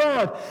 Yahweh, are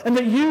God, and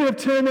that you have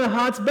turned their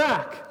hearts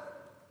back.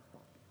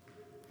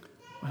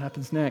 What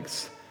happens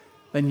next?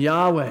 Then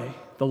Yahweh,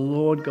 the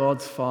Lord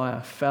God's fire,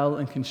 fell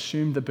and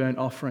consumed the burnt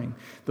offering,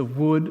 the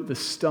wood, the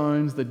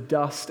stones, the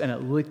dust, and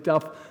it licked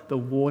up the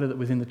water that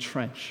was in the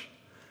trench.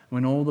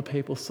 When all the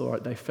people saw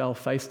it, they fell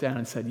face down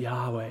and said,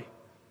 Yahweh,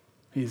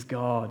 He's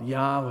God.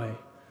 Yahweh,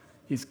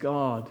 He's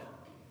God.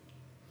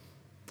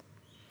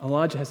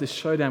 Elijah has this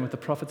showdown with the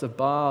prophets of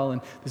Baal,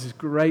 and there's this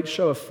great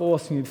show of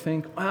force, and you'd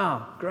think,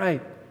 wow,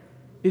 great.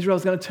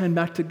 Israel's going to turn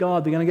back to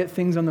God. They're going to get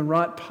things on the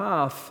right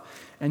path.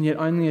 And yet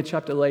only a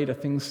chapter later,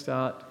 things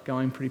start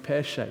going pretty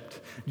pear-shaped.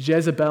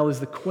 Jezebel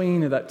is the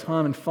queen of that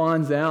time and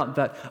finds out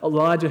that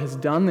Elijah has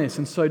done this,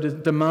 and so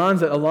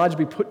demands that Elijah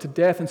be put to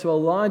death. And so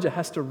Elijah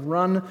has to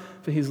run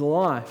for his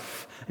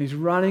life. And he's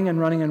running and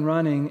running and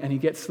running, and he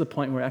gets to the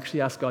point where he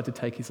actually asks God to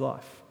take his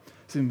life.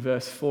 It's in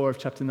verse 4 of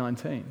chapter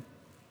 19.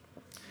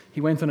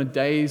 He went on a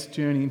day's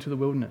journey into the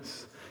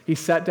wilderness. He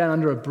sat down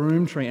under a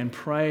broom tree and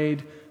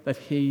prayed that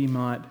he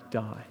might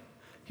die.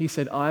 He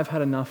said, I've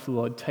had enough,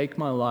 Lord. Take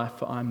my life,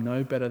 for I'm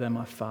no better than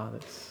my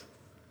father's.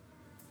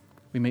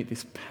 We meet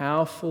this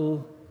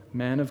powerful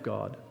man of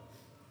God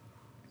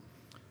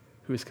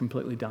who is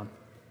completely done,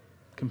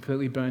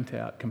 completely burnt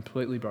out,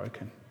 completely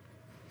broken.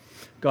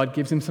 God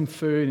gives him some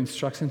food,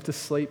 instructs him to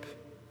sleep.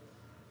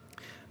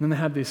 And then they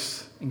have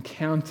this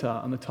encounter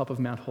on the top of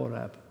Mount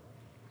Horeb.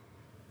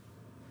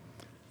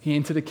 He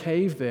entered a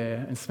cave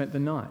there and spent the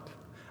night.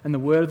 And the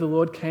word of the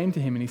Lord came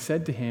to him, and he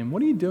said to him,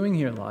 what are you doing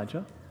here,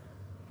 Elijah?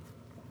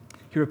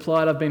 He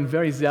replied, I've been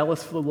very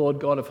zealous for the Lord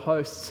God of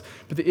hosts,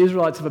 but the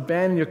Israelites have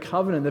abandoned your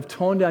covenant. They've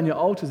torn down your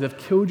altars. They've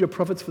killed your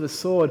prophets for the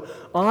sword.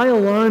 I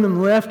alone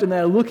am left, and they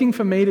are looking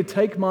for me to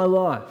take my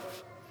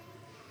life.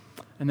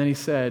 And then he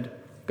said,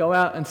 go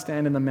out and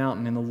stand in the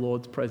mountain in the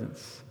Lord's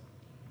presence.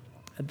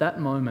 At that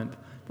moment,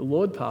 the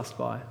Lord passed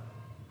by.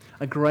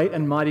 A great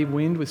and mighty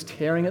wind was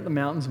tearing at the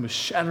mountains and was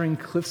shattering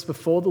cliffs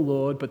before the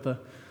Lord, but the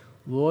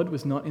Lord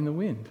was not in the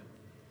wind.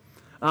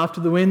 After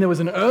the wind, there was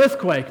an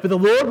earthquake, but the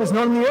Lord was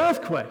not in the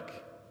earthquake.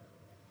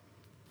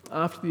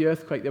 After the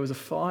earthquake, there was a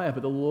fire,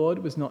 but the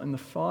Lord was not in the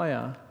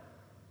fire.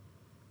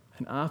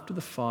 And after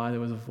the fire, there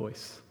was a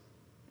voice,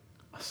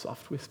 a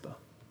soft whisper.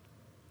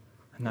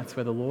 And that's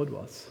where the Lord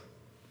was.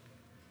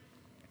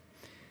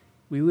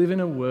 We live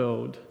in a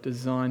world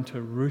designed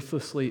to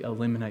ruthlessly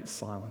eliminate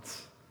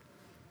silence.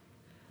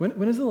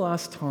 When is the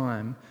last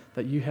time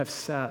that you have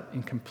sat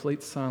in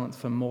complete silence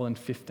for more than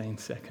 15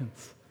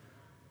 seconds?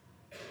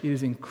 It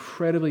is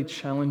incredibly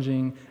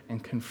challenging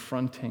and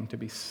confronting to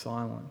be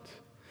silent.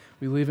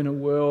 We live in a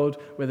world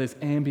where there's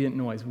ambient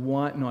noise,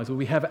 white noise, where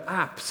we have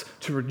apps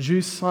to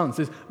reduce silence.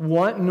 There's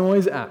white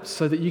noise apps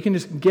so that you can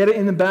just get it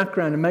in the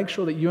background and make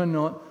sure that you are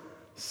not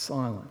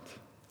silent.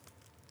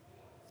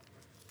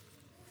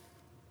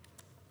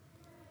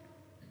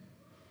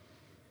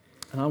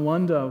 And I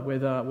wonder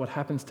whether what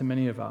happens to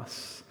many of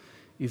us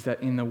is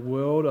that in the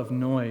world of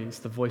noise,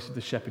 the voice of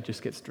the shepherd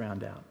just gets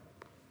drowned out.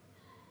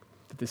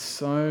 That there's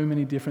so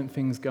many different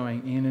things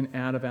going in and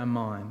out of our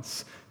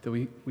minds that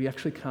we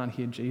actually can't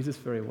hear Jesus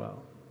very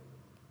well.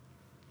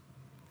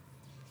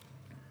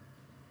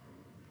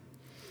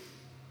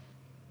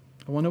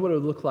 I wonder what it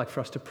would look like for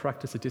us to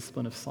practice a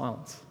discipline of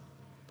silence.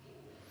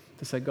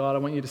 To say, God, I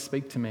want you to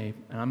speak to me,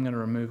 and I'm going to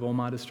remove all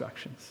my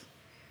distractions.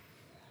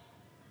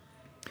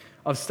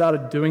 I've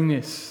started doing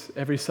this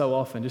every so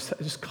often,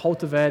 just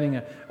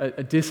cultivating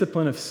a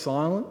discipline of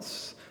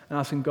silence and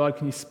asking God,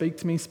 can you speak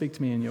to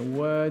me in your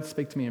word,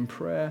 speak to me in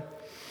prayer?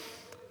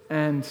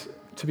 And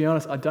to be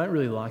honest, I don't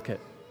really like it.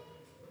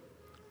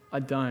 I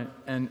don't.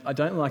 And I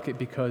don't like it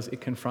because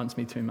it confronts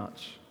me too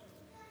much.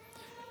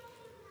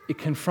 It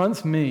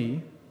confronts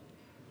me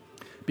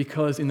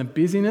because in the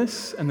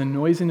busyness and the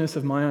noisiness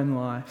of my own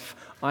life,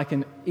 I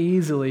can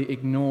easily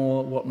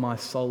ignore what my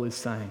soul is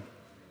saying.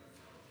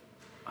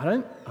 I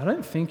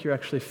don't think you're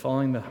actually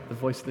following the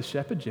voice of the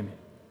shepherd, Jimmy.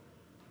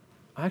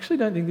 I actually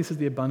don't think this is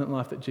the abundant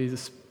life that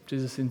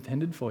Jesus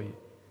intended for you.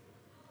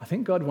 I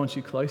think God wants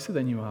you closer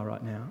than you are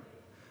right now.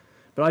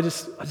 But I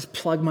just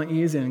plug my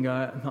ears in and go,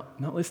 I'm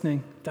not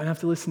listening. Don't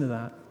have to listen to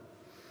that.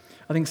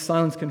 I think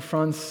silence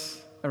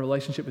confronts a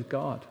relationship with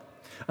God.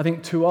 I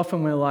think too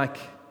often we're like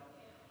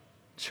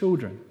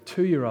children,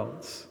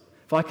 2-year-olds.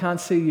 If I can't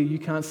see you, you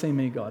can't see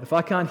me, God. If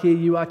I can't hear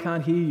you, I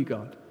can't hear you,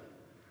 God.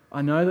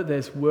 I know that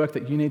there's work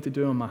that you need to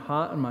do in my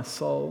heart and my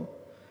soul.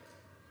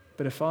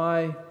 But if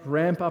I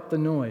ramp up the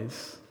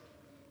noise,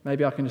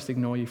 maybe I can just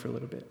ignore you for a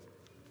little bit.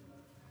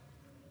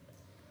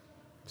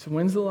 So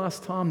when's the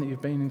last time that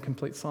you've been in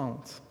complete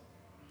silence?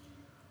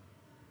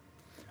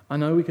 I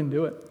know we can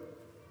do it.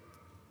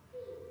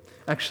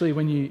 Actually,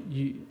 when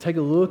you take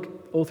a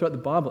look all throughout the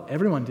Bible,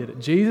 everyone did it.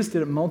 Jesus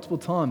did it multiple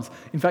times.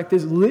 In fact,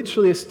 there's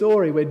literally a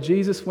story where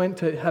Jesus went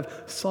to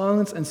have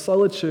silence and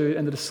solitude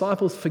and the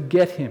disciples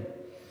forget him.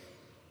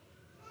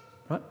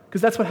 Right?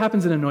 Because that's what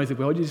happens in a noisy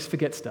world. You just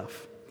forget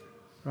stuff.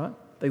 Right?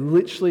 They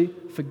literally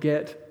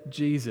forget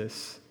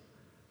Jesus,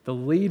 the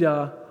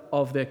leader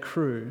of their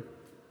crew,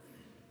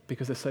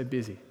 because they're so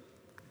busy.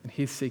 And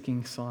he's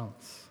seeking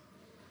silence.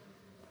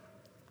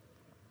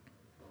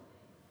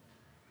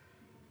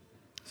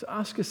 So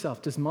ask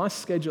yourself, does my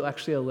schedule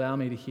actually allow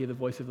me to hear the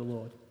voice of the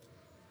Lord?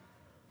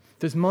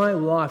 Does my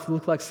life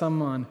look like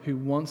someone who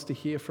wants to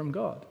hear from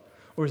God?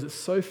 Or is it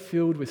so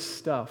filled with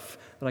stuff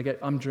that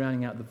I'm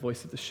drowning out the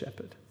voice of the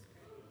shepherd?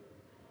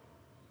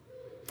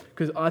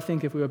 Because I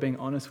think if we were being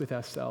honest with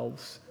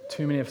ourselves,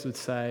 too many of us would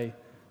say,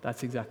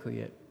 that's exactly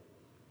it.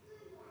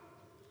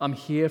 I'm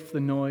here for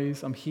the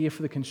noise, I'm here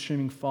for the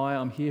consuming fire,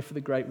 I'm here for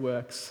the great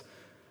works.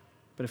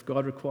 But if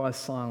God requires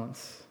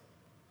silence,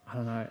 I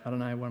don't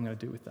know what I'm going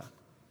to do with that.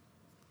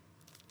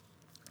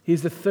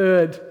 Here's the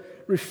third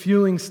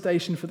refueling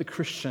station for the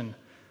Christian: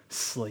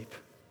 sleep.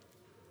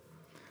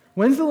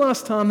 When's the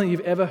last time that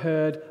you've ever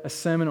heard a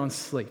sermon on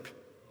sleep?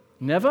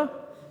 Never?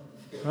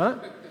 Right?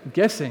 I'm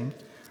guessing,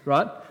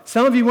 right?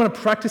 Some of you want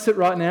to practice it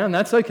right now, and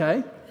that's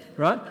okay,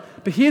 right?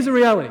 But here's the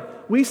reality.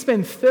 We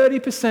spend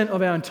 30%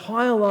 of our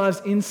entire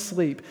lives in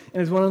sleep,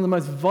 and it's one of the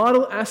most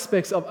vital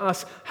aspects of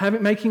us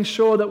making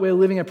sure that we're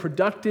living a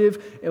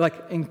productive,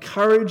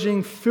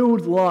 encouraging,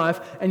 filled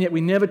life, and yet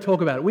we never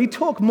talk about it. We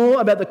talk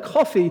more about the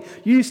coffee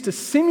used to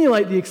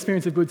simulate the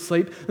experience of good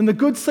sleep than the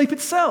good sleep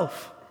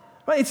itself.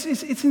 Right?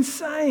 It's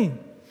insane.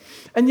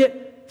 And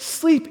yet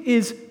sleep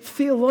is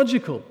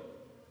theological.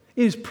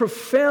 It is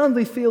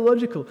profoundly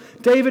theological.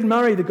 David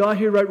Murray, the guy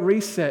who wrote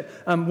Reset,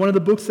 one of the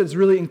books that's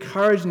really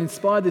encouraged and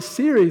inspired this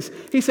series,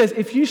 he says,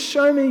 if you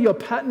show me your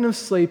pattern of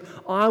sleep,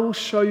 I will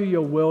show you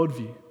your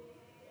worldview.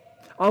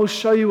 I will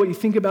show you what you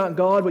think about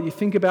God, what you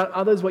think about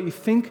others, what you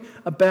think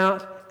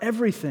about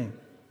everything.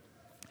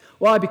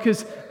 Why?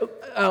 Because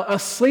our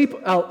sleep,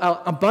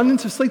 our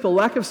abundance of sleep, or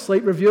lack of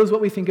sleep, reveals what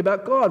we think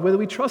about God, whether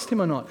we trust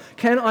him or not.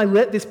 Can I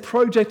let this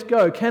project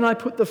go? Can I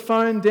put the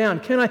phone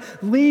down? Can I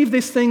leave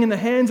this thing in the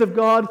hands of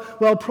God?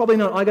 Well, probably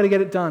not. I got to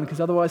get it done,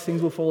 because otherwise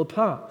things will fall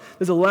apart.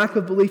 There's a lack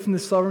of belief in the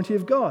sovereignty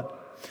of God.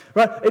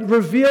 Right? It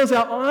reveals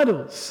our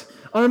idols.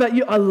 I don't know about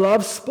you, I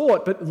love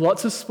sport, but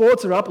lots of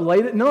sports are up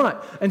late at night.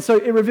 And so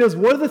it reveals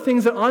what are the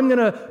things that I'm going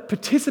to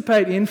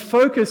participate in,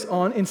 focus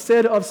on,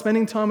 instead of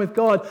spending time with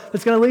God,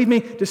 that's going to leave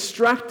me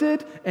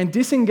distracted and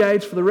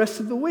disengaged for the rest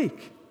of the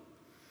week.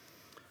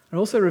 It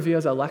also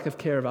reveals our lack of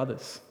care of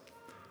others.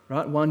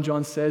 Right? 1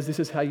 John says, this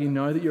is how you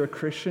know that you're a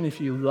Christian, if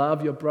you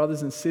love your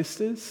brothers and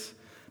sisters.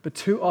 But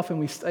too often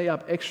we stay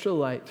up extra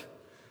late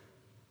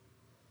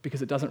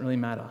because it doesn't really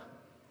matter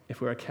if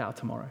we're a cow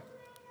tomorrow.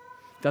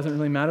 It doesn't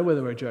really matter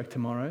whether we're a jerk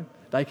tomorrow.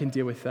 They can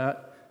deal with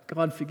that.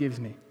 God forgives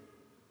me.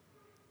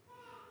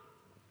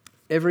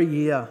 Every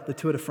year, the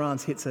Tour de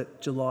France hits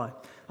at July.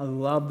 I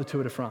love the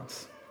Tour de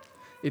France.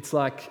 It's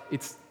like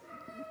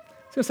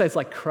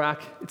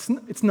crack.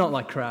 It's not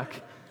like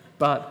crack,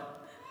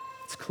 but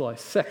it's close.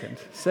 Second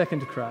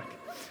to crack.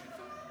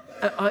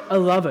 I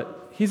love it.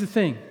 Here's the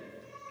thing.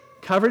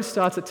 Coverage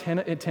starts at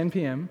 10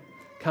 p.m.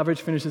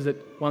 Coverage finishes at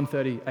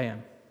 1:30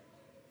 a.m.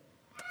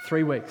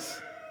 3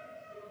 weeks.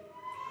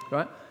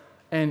 Right?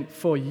 And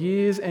for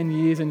years and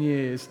years and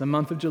years, the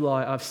month of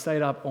July, I've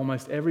stayed up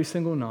almost every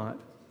single night.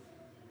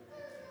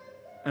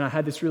 And I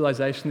had this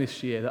realization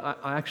this year that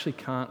I actually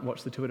can't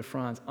watch the Tour de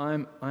France.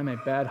 I'm a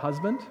bad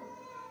husband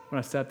when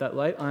I stay up that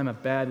late. I'm a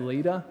bad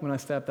leader when I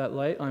stay up that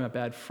late. I'm a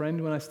bad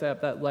friend when I stay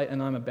up that late.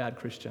 And I'm a bad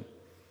Christian.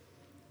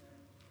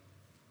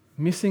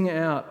 Missing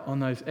out on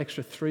those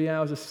extra 3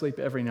 hours of sleep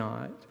every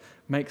night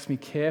makes me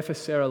care for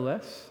Sarah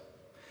less.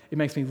 It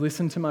makes me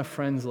listen to my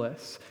friends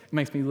less. It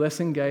makes me less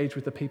engaged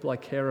with the people I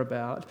care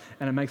about,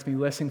 and it makes me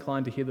less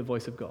inclined to hear the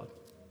voice of God.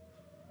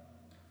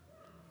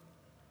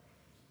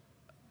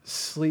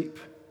 Sleep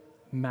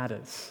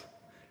matters.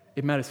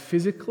 It matters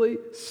physically,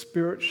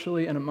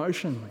 spiritually, and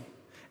emotionally.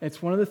 And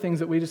it's one of the things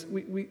that we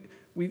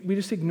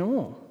just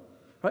ignore.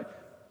 Right?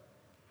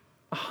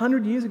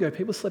 100 years ago,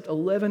 people slept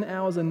 11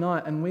 hours a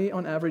night, and we,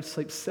 on average,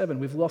 sleep 7.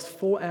 We've lost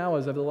 4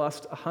 hours over the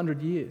last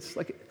 100 years.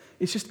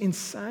 It's just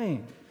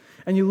insane.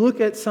 And you look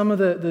at some of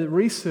the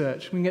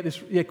research, we can get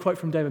this quote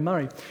from David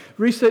Murray.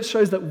 Research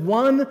shows that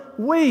 1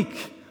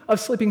 week of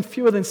sleeping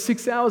fewer than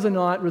 6 hours a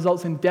night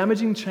results in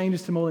damaging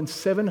changes to more than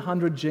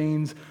 700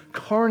 genes,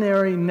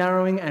 coronary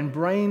narrowing, and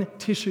brain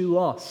tissue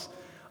loss.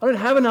 I don't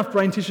have enough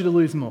brain tissue to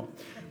lose more.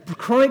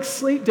 Chronic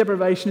sleep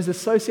deprivation is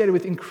associated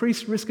with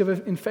increased risk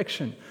of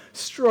infection,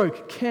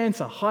 stroke,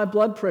 cancer, high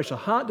blood pressure,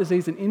 heart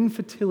disease, and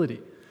infertility.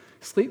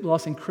 Sleep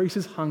loss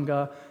increases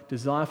hunger,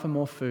 desire for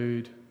more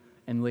food,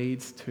 and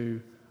leads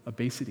to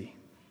obesity.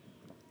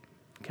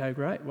 Okay,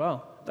 great.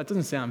 Well, that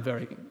doesn't sound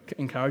very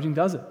encouraging,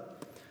 does it?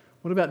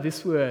 What about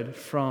this word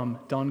from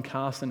Don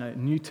Carson, a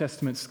New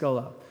Testament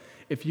scholar?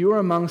 If you are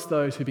amongst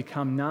those who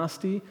become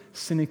nasty,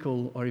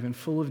 cynical, or even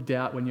full of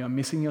doubt when you are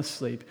missing your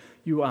sleep,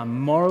 you are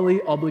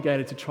morally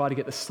obligated to try to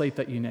get the sleep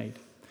that you need.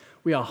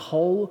 We are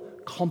whole,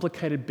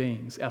 complicated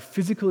beings. Our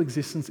physical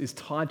existence is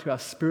tied to our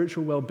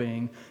spiritual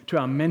well-being, to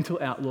our mental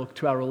outlook,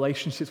 to our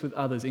relationships with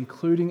others,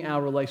 including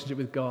our relationship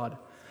with God.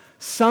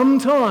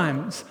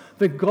 Sometimes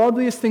the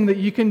godliest thing that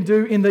you can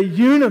do in the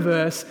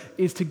universe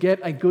is to get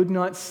a good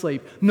night's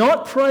sleep.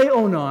 Not pray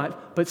all night,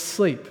 but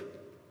sleep.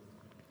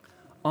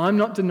 I'm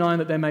not denying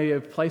that there may be a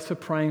place for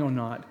praying all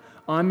night.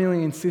 I'm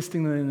merely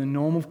insisting that in the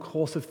normal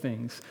course of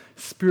things,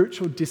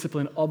 spiritual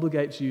discipline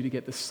obligates you to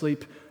get the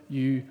sleep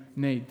you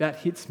need. That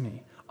hits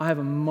me. I have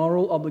a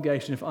moral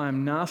obligation if I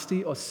am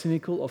nasty or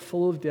cynical or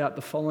full of doubt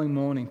the following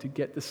morning to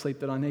get the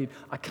sleep that I need.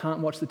 I can't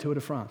watch the Tour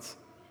de France.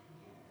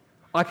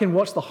 I can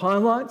watch the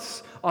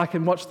highlights. I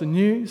can watch the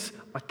news.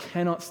 I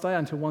cannot stay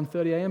until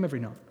 1:30 a.m. every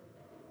night.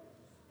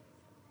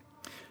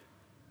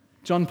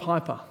 John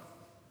Piper,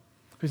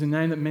 who's a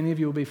name that many of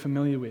you will be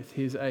familiar with.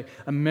 He's an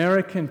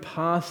American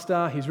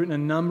pastor. He's written a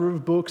number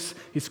of books.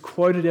 He's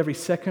quoted every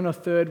second or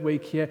third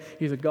week here.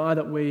 He's a guy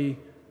that we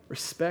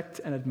respect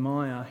and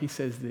admire. He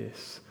says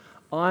this: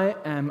 I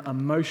am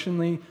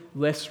emotionally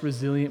less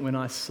resilient when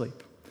I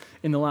sleep.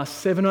 In the last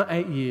 7 or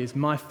 8 years,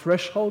 my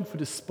threshold for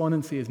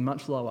despondency is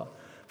much lower.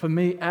 For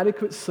me,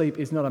 adequate sleep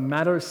is not a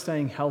matter of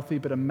staying healthy,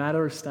 but a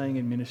matter of staying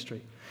in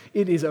ministry.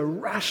 It is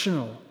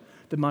irrational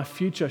that my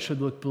future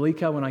should look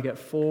bleaker when I get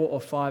 4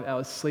 or 5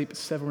 hours sleep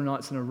several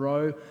nights in a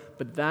row,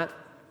 but that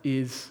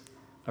is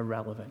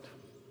irrelevant.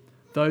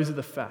 Those are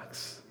the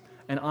facts,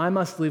 and I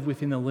must live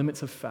within the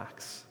limits of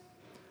facts.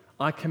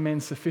 I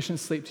commend sufficient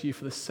sleep to you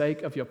for the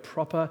sake of your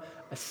proper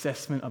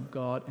assessment of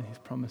God and his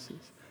promises.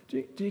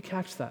 Do you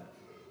catch that?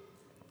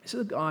 This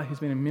is a guy who's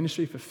been in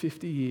ministry for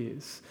 50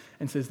 years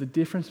and says the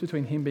difference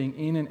between him being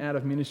in and out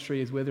of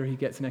ministry is whether he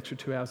gets an extra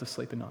 2 hours of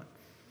sleep a night.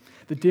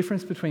 The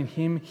difference between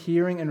him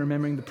hearing and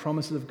remembering the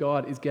promises of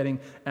God is getting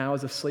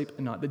hours of sleep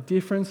a night. The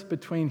difference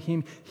between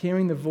him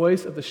hearing the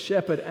voice of the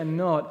shepherd and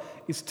not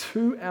is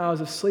 2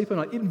 hours of sleep a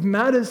night. It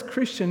matters,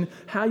 Christian,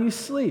 how you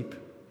sleep.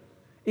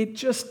 It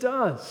just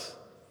does.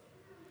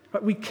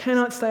 But we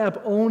cannot stay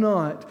up all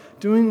night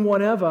doing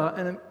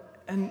whatever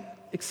and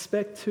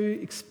expect to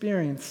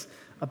experience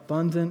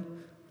abundant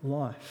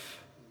life.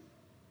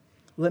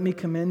 Let me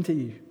commend to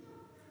you,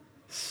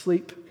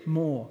 sleep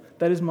more.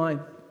 That is my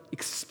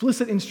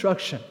explicit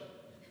instruction.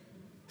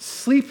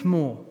 Sleep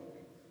more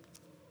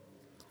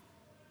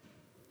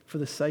for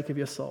the sake of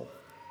your soul.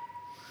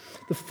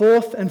 The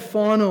fourth and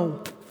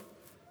final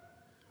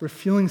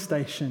refueling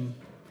station,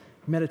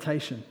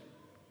 meditation.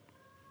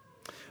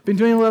 Been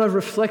doing a lot of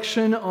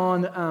reflection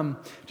on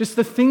just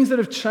the things that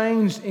have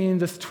changed in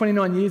the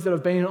 29 years that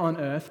I've been on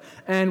earth.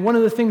 And one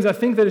of the things I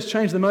think that has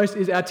changed the most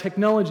is our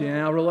technology and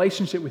our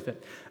relationship with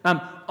it.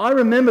 I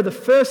remember the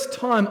first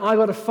time I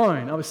got a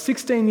phone. I was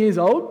 16 years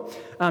old.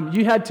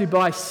 You had to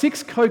buy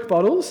 6 Coke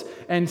bottles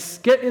and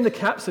get in the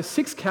caps, so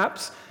 6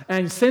 caps,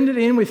 and send it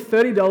in with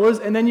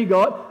 $30, and then you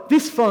got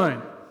this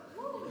phone.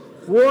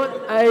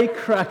 What a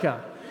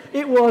cracker.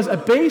 It was a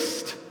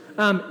beast.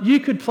 You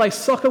could play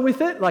soccer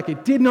with it, like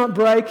it did not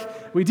break.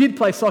 We did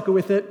play soccer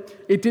with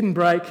it. It didn't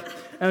break,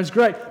 and it was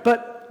great.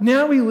 But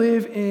now we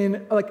live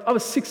in, I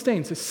was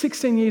 16, so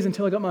 16 years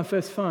until I got my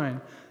first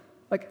phone.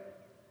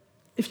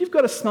 If you've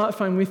got a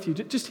smartphone with you,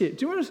 just here,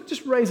 do you want to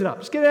just raise it up?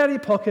 Just get it out of your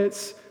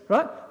pockets,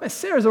 right? Man,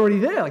 Sarah's already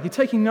there, you're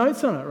taking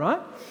notes on it,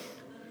 right?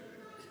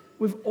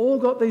 We've all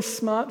got these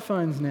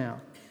smartphones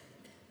now.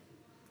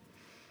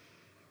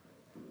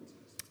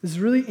 There's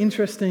really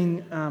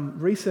interesting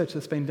research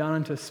that's been done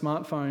into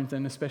smartphones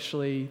and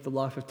especially the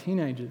life of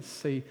teenagers.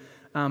 See,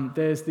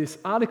 there's this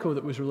article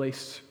that was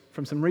released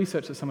from some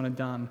research that someone had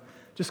done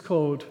just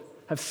called,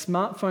 Have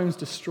Smartphones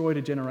Destroyed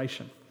a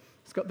Generation?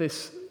 It's got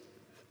this,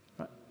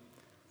 right?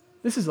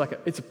 This is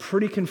it's a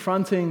pretty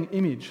confronting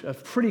image, a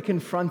pretty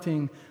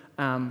confronting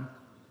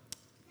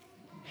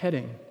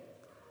heading.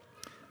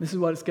 This is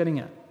what it's getting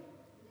at.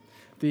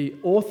 The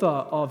author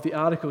of the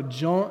article,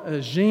 Jean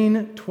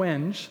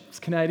Twenge, it's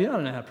Canadian, I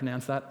don't know how to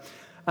pronounce that,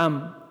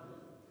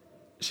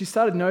 she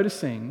started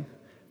noticing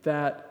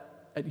that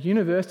at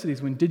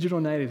universities, when digital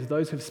natives,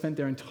 those who have spent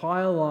their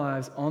entire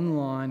lives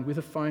online with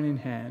a phone in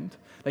hand,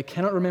 they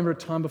cannot remember a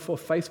time before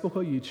Facebook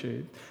or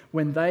YouTube,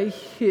 when they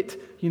hit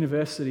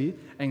university,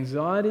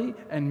 anxiety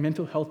and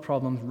mental health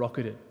problems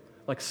rocketed.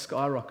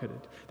 skyrocketed.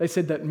 They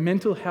said that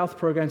mental health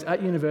programs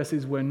at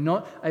universities were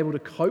not able to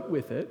cope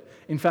with it.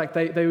 In fact,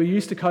 they were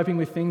used to coping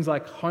with things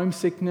like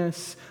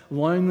homesickness,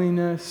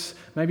 loneliness,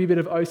 maybe a bit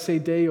of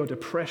OCD or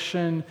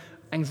depression.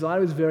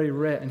 Anxiety was very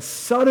rare. And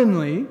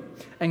suddenly,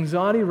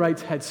 anxiety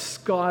rates had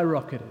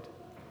skyrocketed.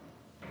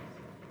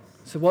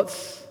 So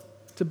what's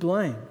to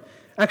blame?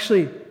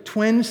 Actually,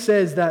 Twenge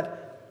says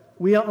that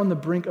we are on the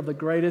brink of the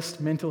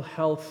greatest mental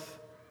health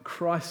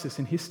crisis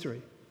in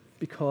history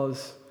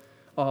because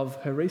of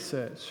her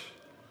research.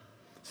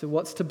 So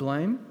what's to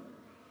blame?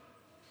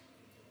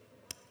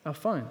 Our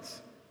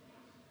phones.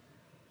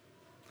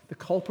 The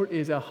culprit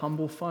is our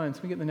humble phones.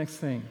 Can we get the next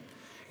thing?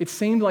 It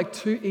seemed like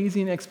too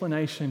easy an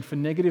explanation for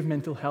negative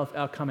mental health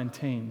outcome in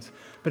teens,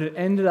 but it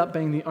ended up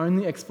being the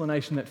only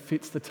explanation that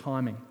fits the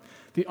timing.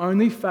 The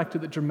only factor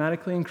that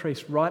dramatically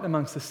increased right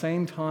amongst the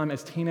same time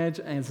as teenage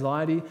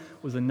anxiety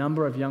was the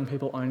number of young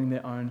people owning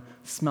their own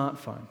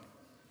smartphone.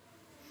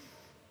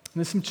 And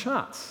there's some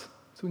charts.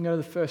 So we can go to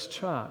the first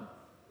chart.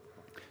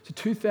 So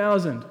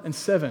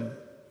 2007,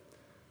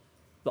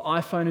 the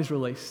iPhone is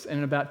released, and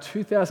in about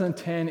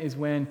 2010 is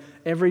when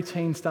every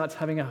teen starts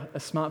having a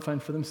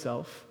smartphone for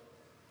themselves.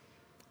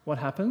 What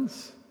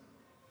happens?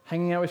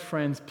 Hanging out with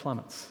friends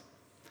plummets.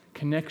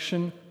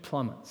 Connection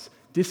plummets.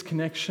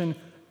 Disconnection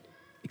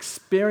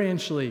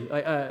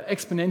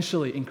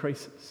exponentially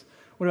increases.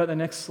 What about the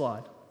next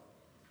slide?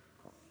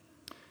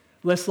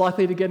 Less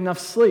likely to get enough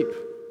sleep.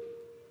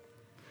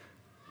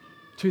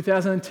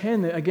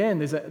 2010, again,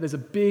 there's a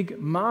big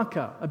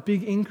marker, a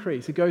big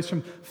increase. It goes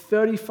from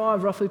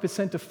 35 roughly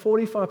percent to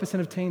 45%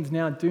 of teens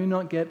now do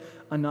not get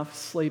enough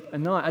sleep a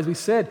night. As we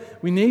said,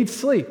 we need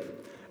sleep.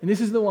 And this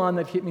is the one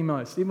that hit me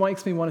most. It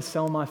makes me want to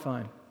sell my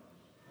phone. Can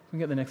we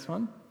get the next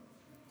one?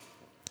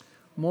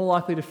 More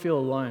likely to feel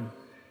alone.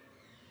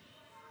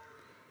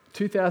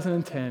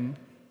 2010,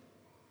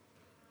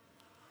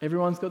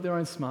 everyone's got their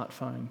own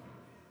smartphone.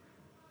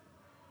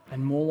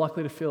 And more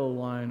likely to feel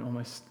alone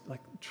almost like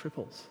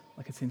triples.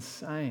 Like it's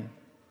insane.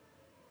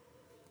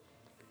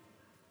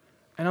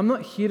 And I'm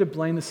not here to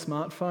blame the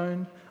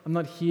smartphone. I'm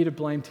not here to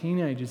blame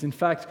teenagers. In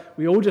fact,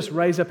 we all just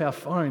raise up our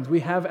phones.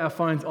 We have our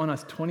phones on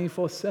us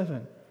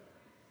 24/7.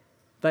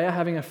 They are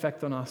having an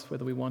effect on us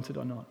whether we want it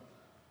or not.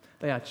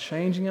 They are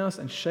changing us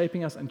and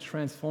shaping us and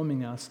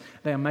transforming us.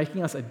 They are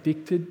making us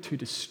addicted to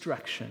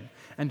distraction.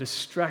 And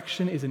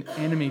distraction is an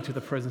enemy to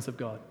the presence of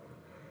God.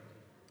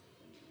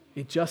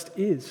 It just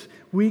is.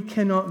 We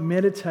cannot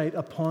meditate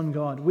upon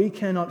God. We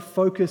cannot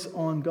focus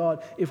on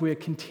God if we are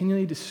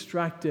continually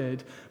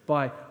distracted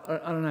by,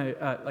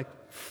 like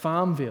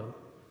Farmville.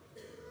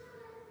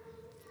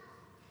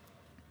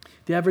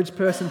 The average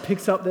person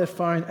picks up their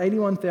phone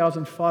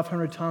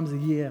 81,500 times a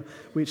year,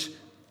 which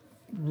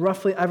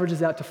roughly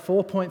averages out to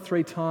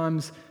 4.3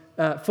 times,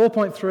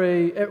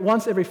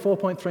 once every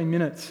 4.3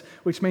 minutes,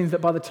 which means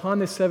that by the time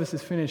this service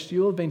is finished,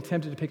 you'll have been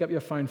tempted to pick up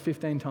your phone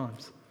 15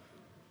 times.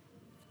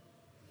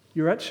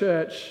 You're at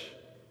church,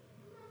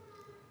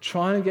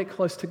 trying to get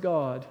close to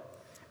God,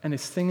 and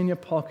this thing in your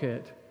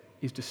pocket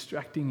is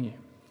distracting you.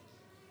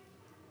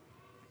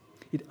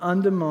 It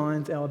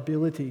undermines our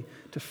ability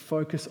to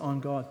focus on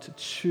God, to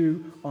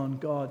chew on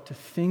God, to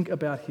think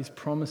about His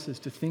promises,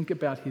 to think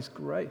about His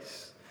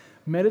grace.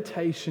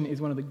 Meditation is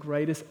one of the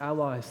greatest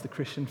allies the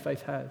Christian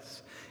faith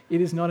has.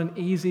 It is not an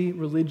easy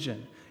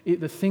religion.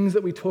 The things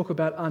that we talk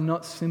about are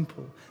not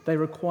simple. They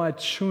require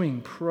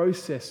chewing,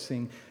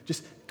 processing,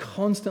 just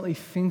constantly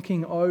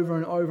thinking over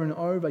and over and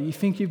over. You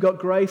think you've got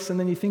grace and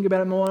then you think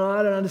about it more and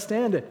I don't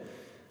understand it.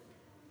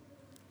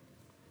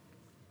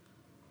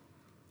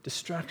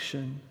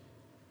 Distraction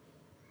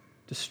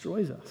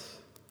destroys us.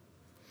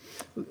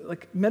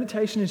 Like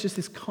meditation is just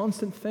this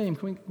constant theme.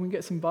 Can we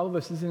get some Bible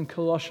verses in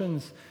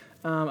Colossians?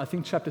 I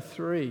think chapter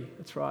 3,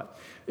 that's right.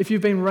 If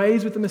you've been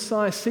raised with the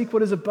Messiah, seek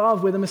what is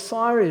above, where the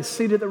Messiah is,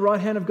 seated at the right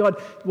hand of God.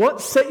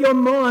 What? Set your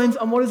minds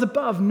on what is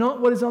above, not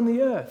what is on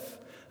the earth.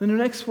 Then the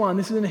next one,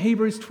 this is in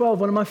Hebrews 12,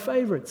 one of my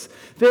favorites.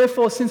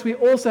 Therefore, since we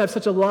also have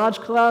such a large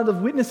cloud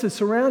of witnesses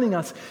surrounding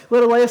us,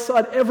 let us lay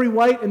aside every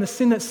weight and the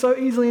sin that so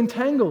easily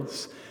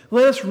entangles.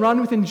 Let us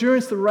run with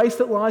endurance the race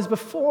that lies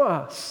before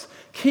us,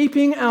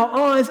 keeping our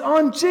eyes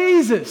on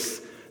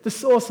Jesus, the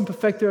source and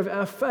perfecter of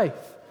our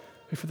faith,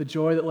 who for the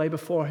joy that lay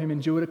before him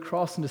endured a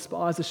cross and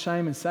despised the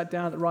shame and sat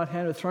down at the right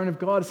hand of the throne of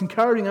God. It's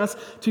encouraging us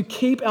to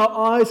keep our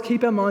eyes,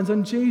 keep our minds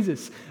on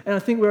Jesus. And I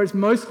think where it's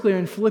most clear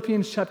in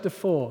Philippians chapter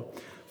 4,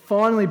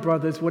 finally,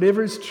 brothers,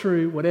 whatever is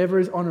true, whatever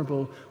is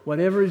honorable,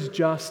 whatever is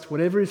just,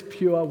 whatever is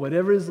pure,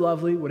 whatever is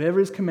lovely, whatever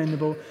is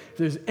commendable, if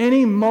there's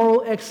any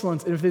moral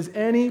excellence, and if there's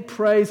any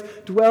praise,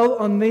 dwell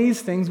on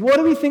these things. What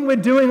do we think we're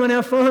doing on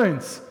our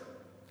phones?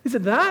 Is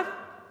it that?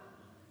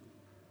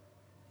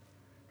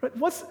 Right,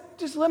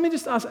 let me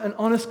just ask an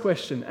honest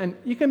question, and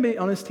you can be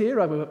honest here,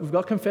 right? We've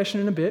got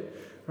confession in a bit,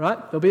 right?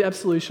 There'll be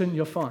absolution,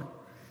 you're fine.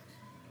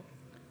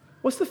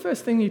 What's the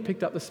first thing you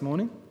picked up this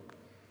morning?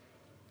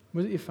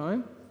 Was it your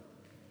phone?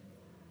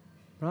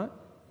 Right?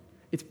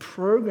 It's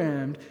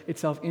programmed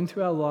itself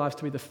into our lives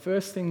to be the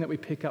first thing that we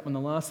pick up and the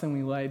last thing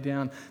we lay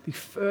down. The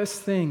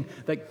first thing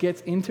that gets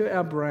into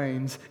our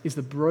brains is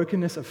the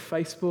brokenness of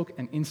Facebook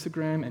and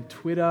Instagram and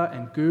Twitter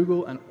and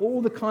Google and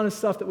all the kind of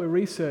stuff that we're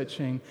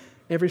researching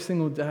every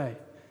single day.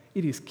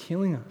 It is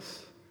killing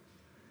us.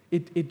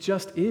 It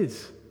just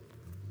is.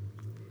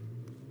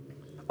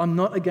 I'm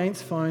not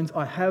against phones.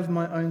 I have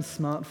my own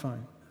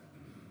smartphone.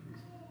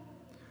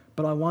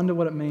 But I wonder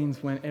what it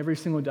means when every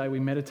single day we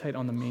meditate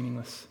on the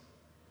meaningless.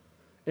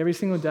 Every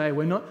single day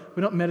we're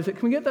not meditating.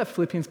 Can we get that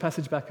Philippians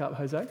passage back up,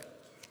 Jose?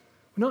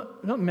 We're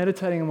not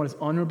meditating on what is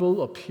honorable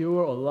or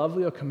pure or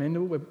lovely or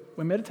commendable.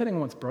 We're meditating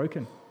on what's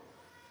broken.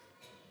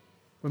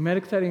 We're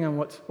meditating on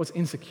what's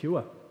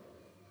insecure.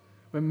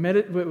 We're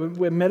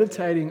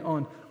meditating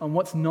on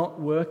what's not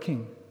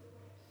working.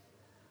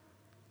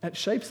 It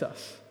shapes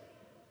us.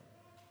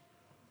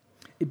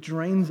 It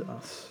drains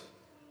us.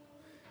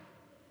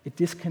 It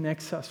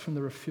disconnects us from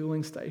the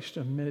refueling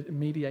station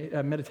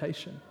of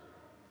meditation.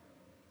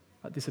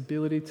 This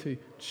ability to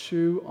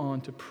chew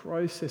on, to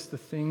process the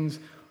things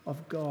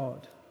of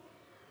God.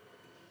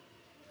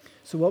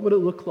 So what would it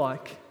look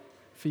like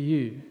for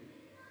you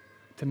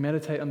to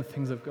meditate on the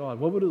things of God?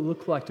 What would it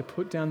look like to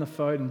put down the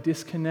phone and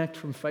disconnect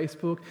from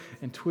Facebook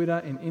and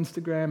Twitter and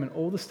Instagram and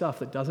all the stuff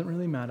that doesn't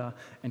really matter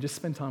and just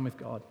spend time with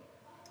God?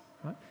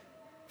 Right?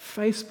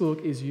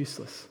 Facebook is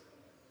useless.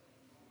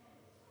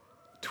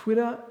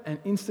 Twitter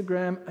and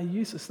Instagram are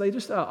useless. They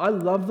just are. I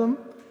love them,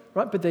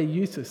 right? But they're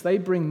useless. They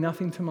bring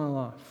nothing to my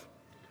life,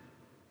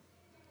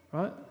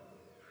 right?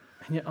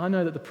 And yet I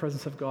know that the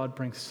presence of God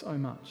brings so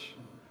much.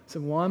 So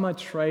why am I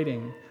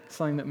trading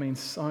something that means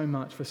so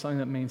much for something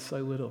that means so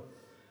little?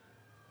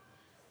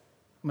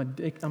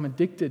 I'm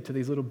addicted to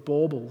these little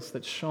baubles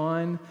that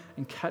shine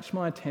and catch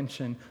my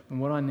attention when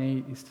what I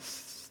need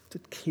is to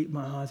keep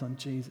my eyes on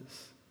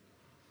Jesus.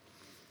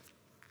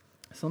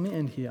 So let me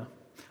end here.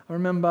 I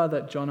remember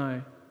that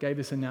Jono gave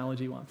this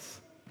analogy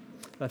once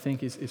that I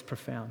think is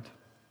profound.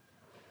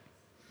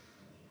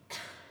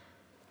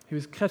 He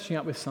was catching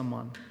up with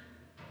someone,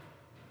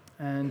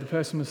 and the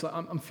person was like,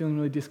 I'm feeling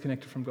really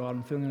disconnected from God.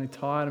 I'm feeling really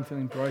tired. I'm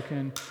feeling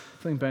broken.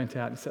 Feeling burnt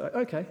out. And he said,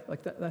 okay,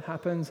 like that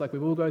happens. Like we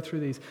all go through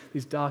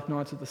these dark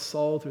nights of the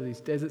soul, through these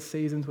desert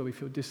seasons where we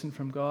feel distant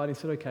from God. He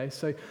said, okay,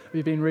 so have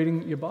you been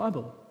reading your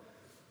Bible?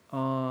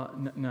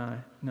 No.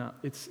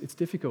 It's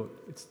difficult.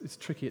 It's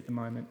tricky at the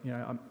moment. You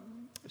know, I'm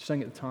just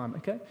saying at the time.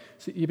 Okay,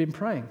 so you've been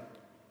praying.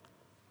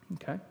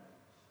 Okay,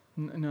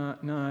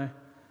 no.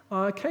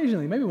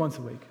 Occasionally, maybe once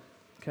a week.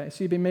 Okay,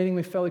 so you've been meeting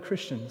with fellow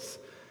Christians.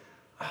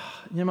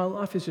 You know, my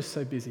life is just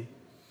so busy.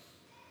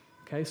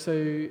 Okay,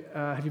 so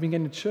have you been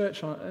getting to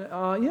church?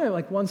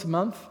 Like once a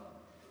month.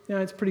 You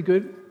know, it's pretty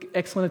good.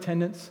 Excellent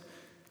attendance.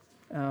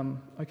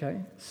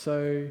 Okay,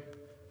 so you're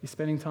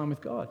spending time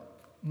with God?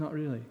 Not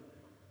really.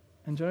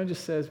 And Jonah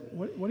just says,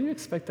 what do you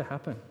expect to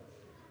happen?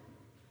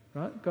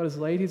 Right? God has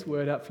laid his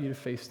word out for you to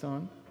feast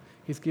on.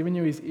 He's given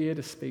you his ear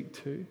to speak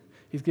to.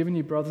 He's given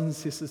you brothers and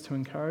sisters to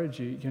encourage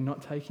you. You're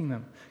not taking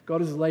them. God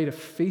has laid a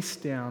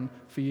feast down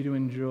for you to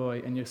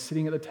enjoy, and you're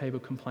sitting at the table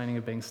complaining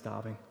of being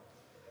starving.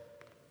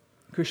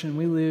 Christian,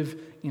 we live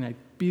in a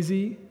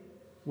busy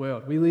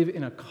world. We live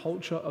in a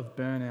culture of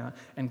burnout,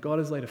 and God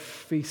has laid a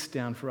feast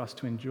down for us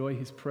to enjoy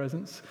his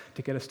presence,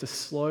 to get us to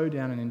slow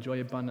down and enjoy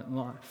abundant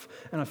life.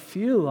 And I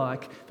feel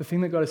like the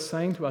thing that God is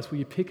saying to us, will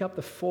you pick up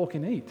the fork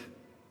and eat?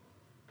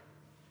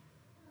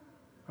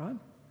 Right?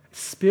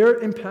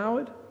 Spirit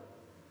empowered,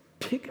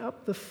 pick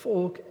up the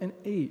fork and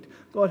eat.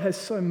 God has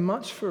so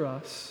much for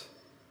us,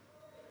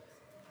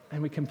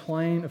 and we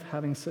complain of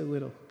having so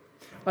little.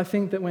 I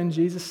think that when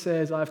Jesus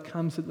says, I've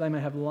come so that they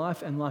may have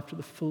life and life to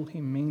the full,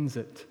 he means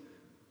it.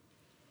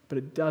 But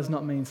it does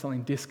not mean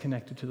something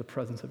disconnected to the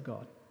presence of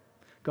God.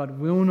 God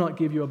will not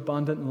give you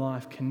abundant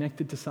life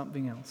connected to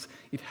something else.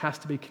 It has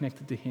to be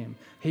connected to him.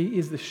 He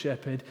is the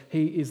shepherd.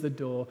 He is the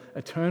door.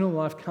 Eternal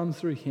life comes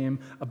through him.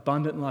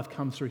 Abundant life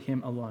comes through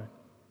him alone.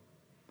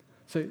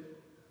 So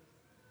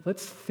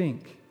let's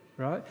think,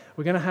 right?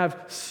 We're going to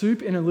have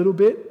soup in a little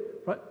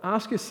bit, right?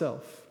 Ask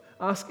yourself,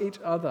 ask each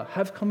other,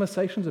 have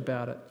conversations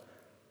about it.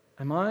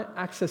 Am I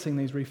accessing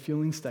these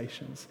refueling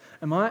stations?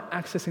 Am I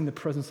accessing the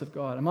presence of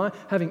God? Am I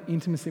having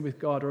intimacy with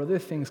God, or are there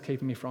things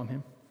keeping me from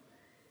him?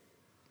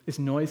 Is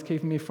noise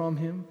keeping me from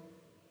him?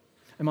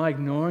 Am I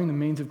ignoring the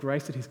means of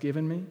grace that he's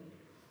given me?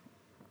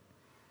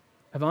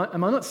 Am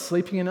I not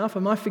sleeping enough?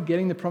 Am I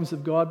forgetting the promise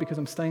of God because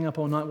I'm staying up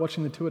all night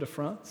watching the Tour de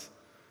France?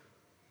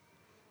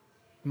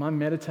 Am I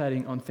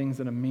meditating on things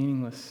that are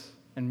meaningless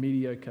and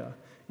mediocre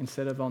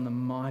instead of on the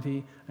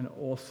mighty and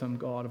awesome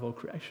God of all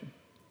creation?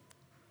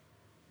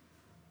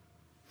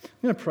 I'm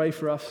going to pray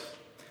for us.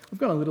 We've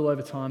gone a little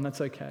over time,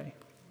 that's okay.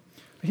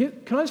 Here,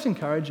 can I just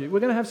encourage you? We're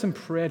going to have some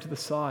prayer to the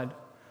side.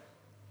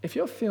 If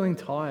you're feeling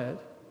tired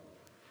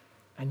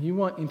and you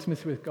want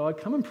intimacy with God,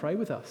 come and pray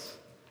with us.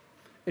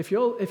 If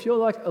you're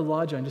like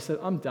Elijah and just said,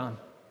 I'm done,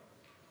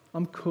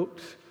 I'm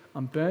cooked,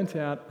 I'm burnt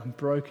out, I'm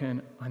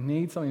broken, I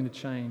need something to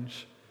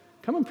change,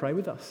 come and pray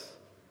with us.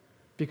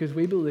 Because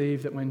we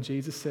believe that when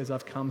Jesus says,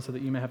 I've come so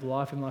that you may have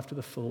life and life to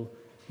the full,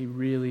 he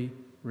really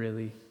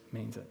really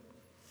means it.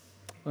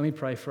 Let me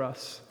pray for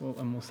us,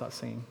 and we'll start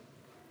singing.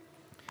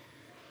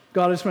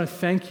 God, I just want to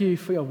thank you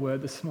for your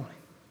word this morning.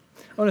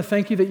 I want to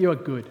thank you that you are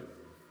good,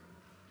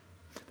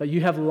 that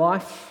you have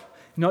life,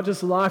 not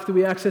just life that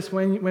we access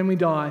when we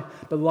die,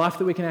 but life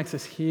that we can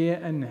access here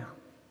and now.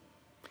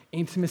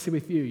 Intimacy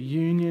with you,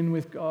 union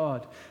with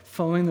God,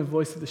 following the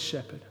voice of the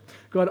shepherd.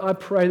 God, I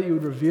pray that you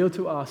would reveal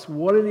to us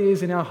what it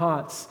is in our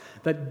hearts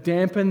that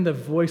dampen the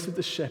voice of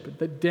the shepherd,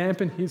 that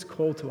dampen his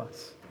call to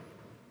us.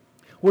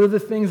 What are the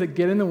things that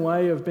get in the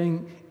way of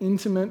being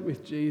intimate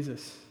with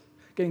Jesus,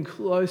 getting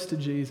close to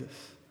Jesus?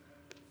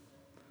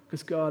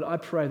 Because God, I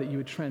pray that you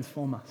would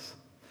transform us.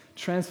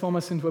 Transform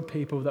us into a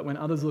people that when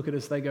others look at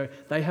us, they go,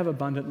 they have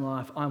abundant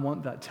life. I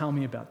want that. Tell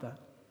me about that.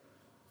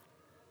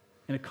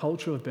 In a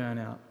culture of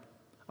burnout,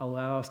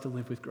 allow us to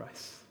live with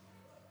grace.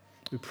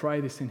 We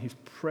pray this in his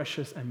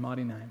precious and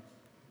mighty name.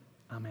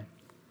 Amen.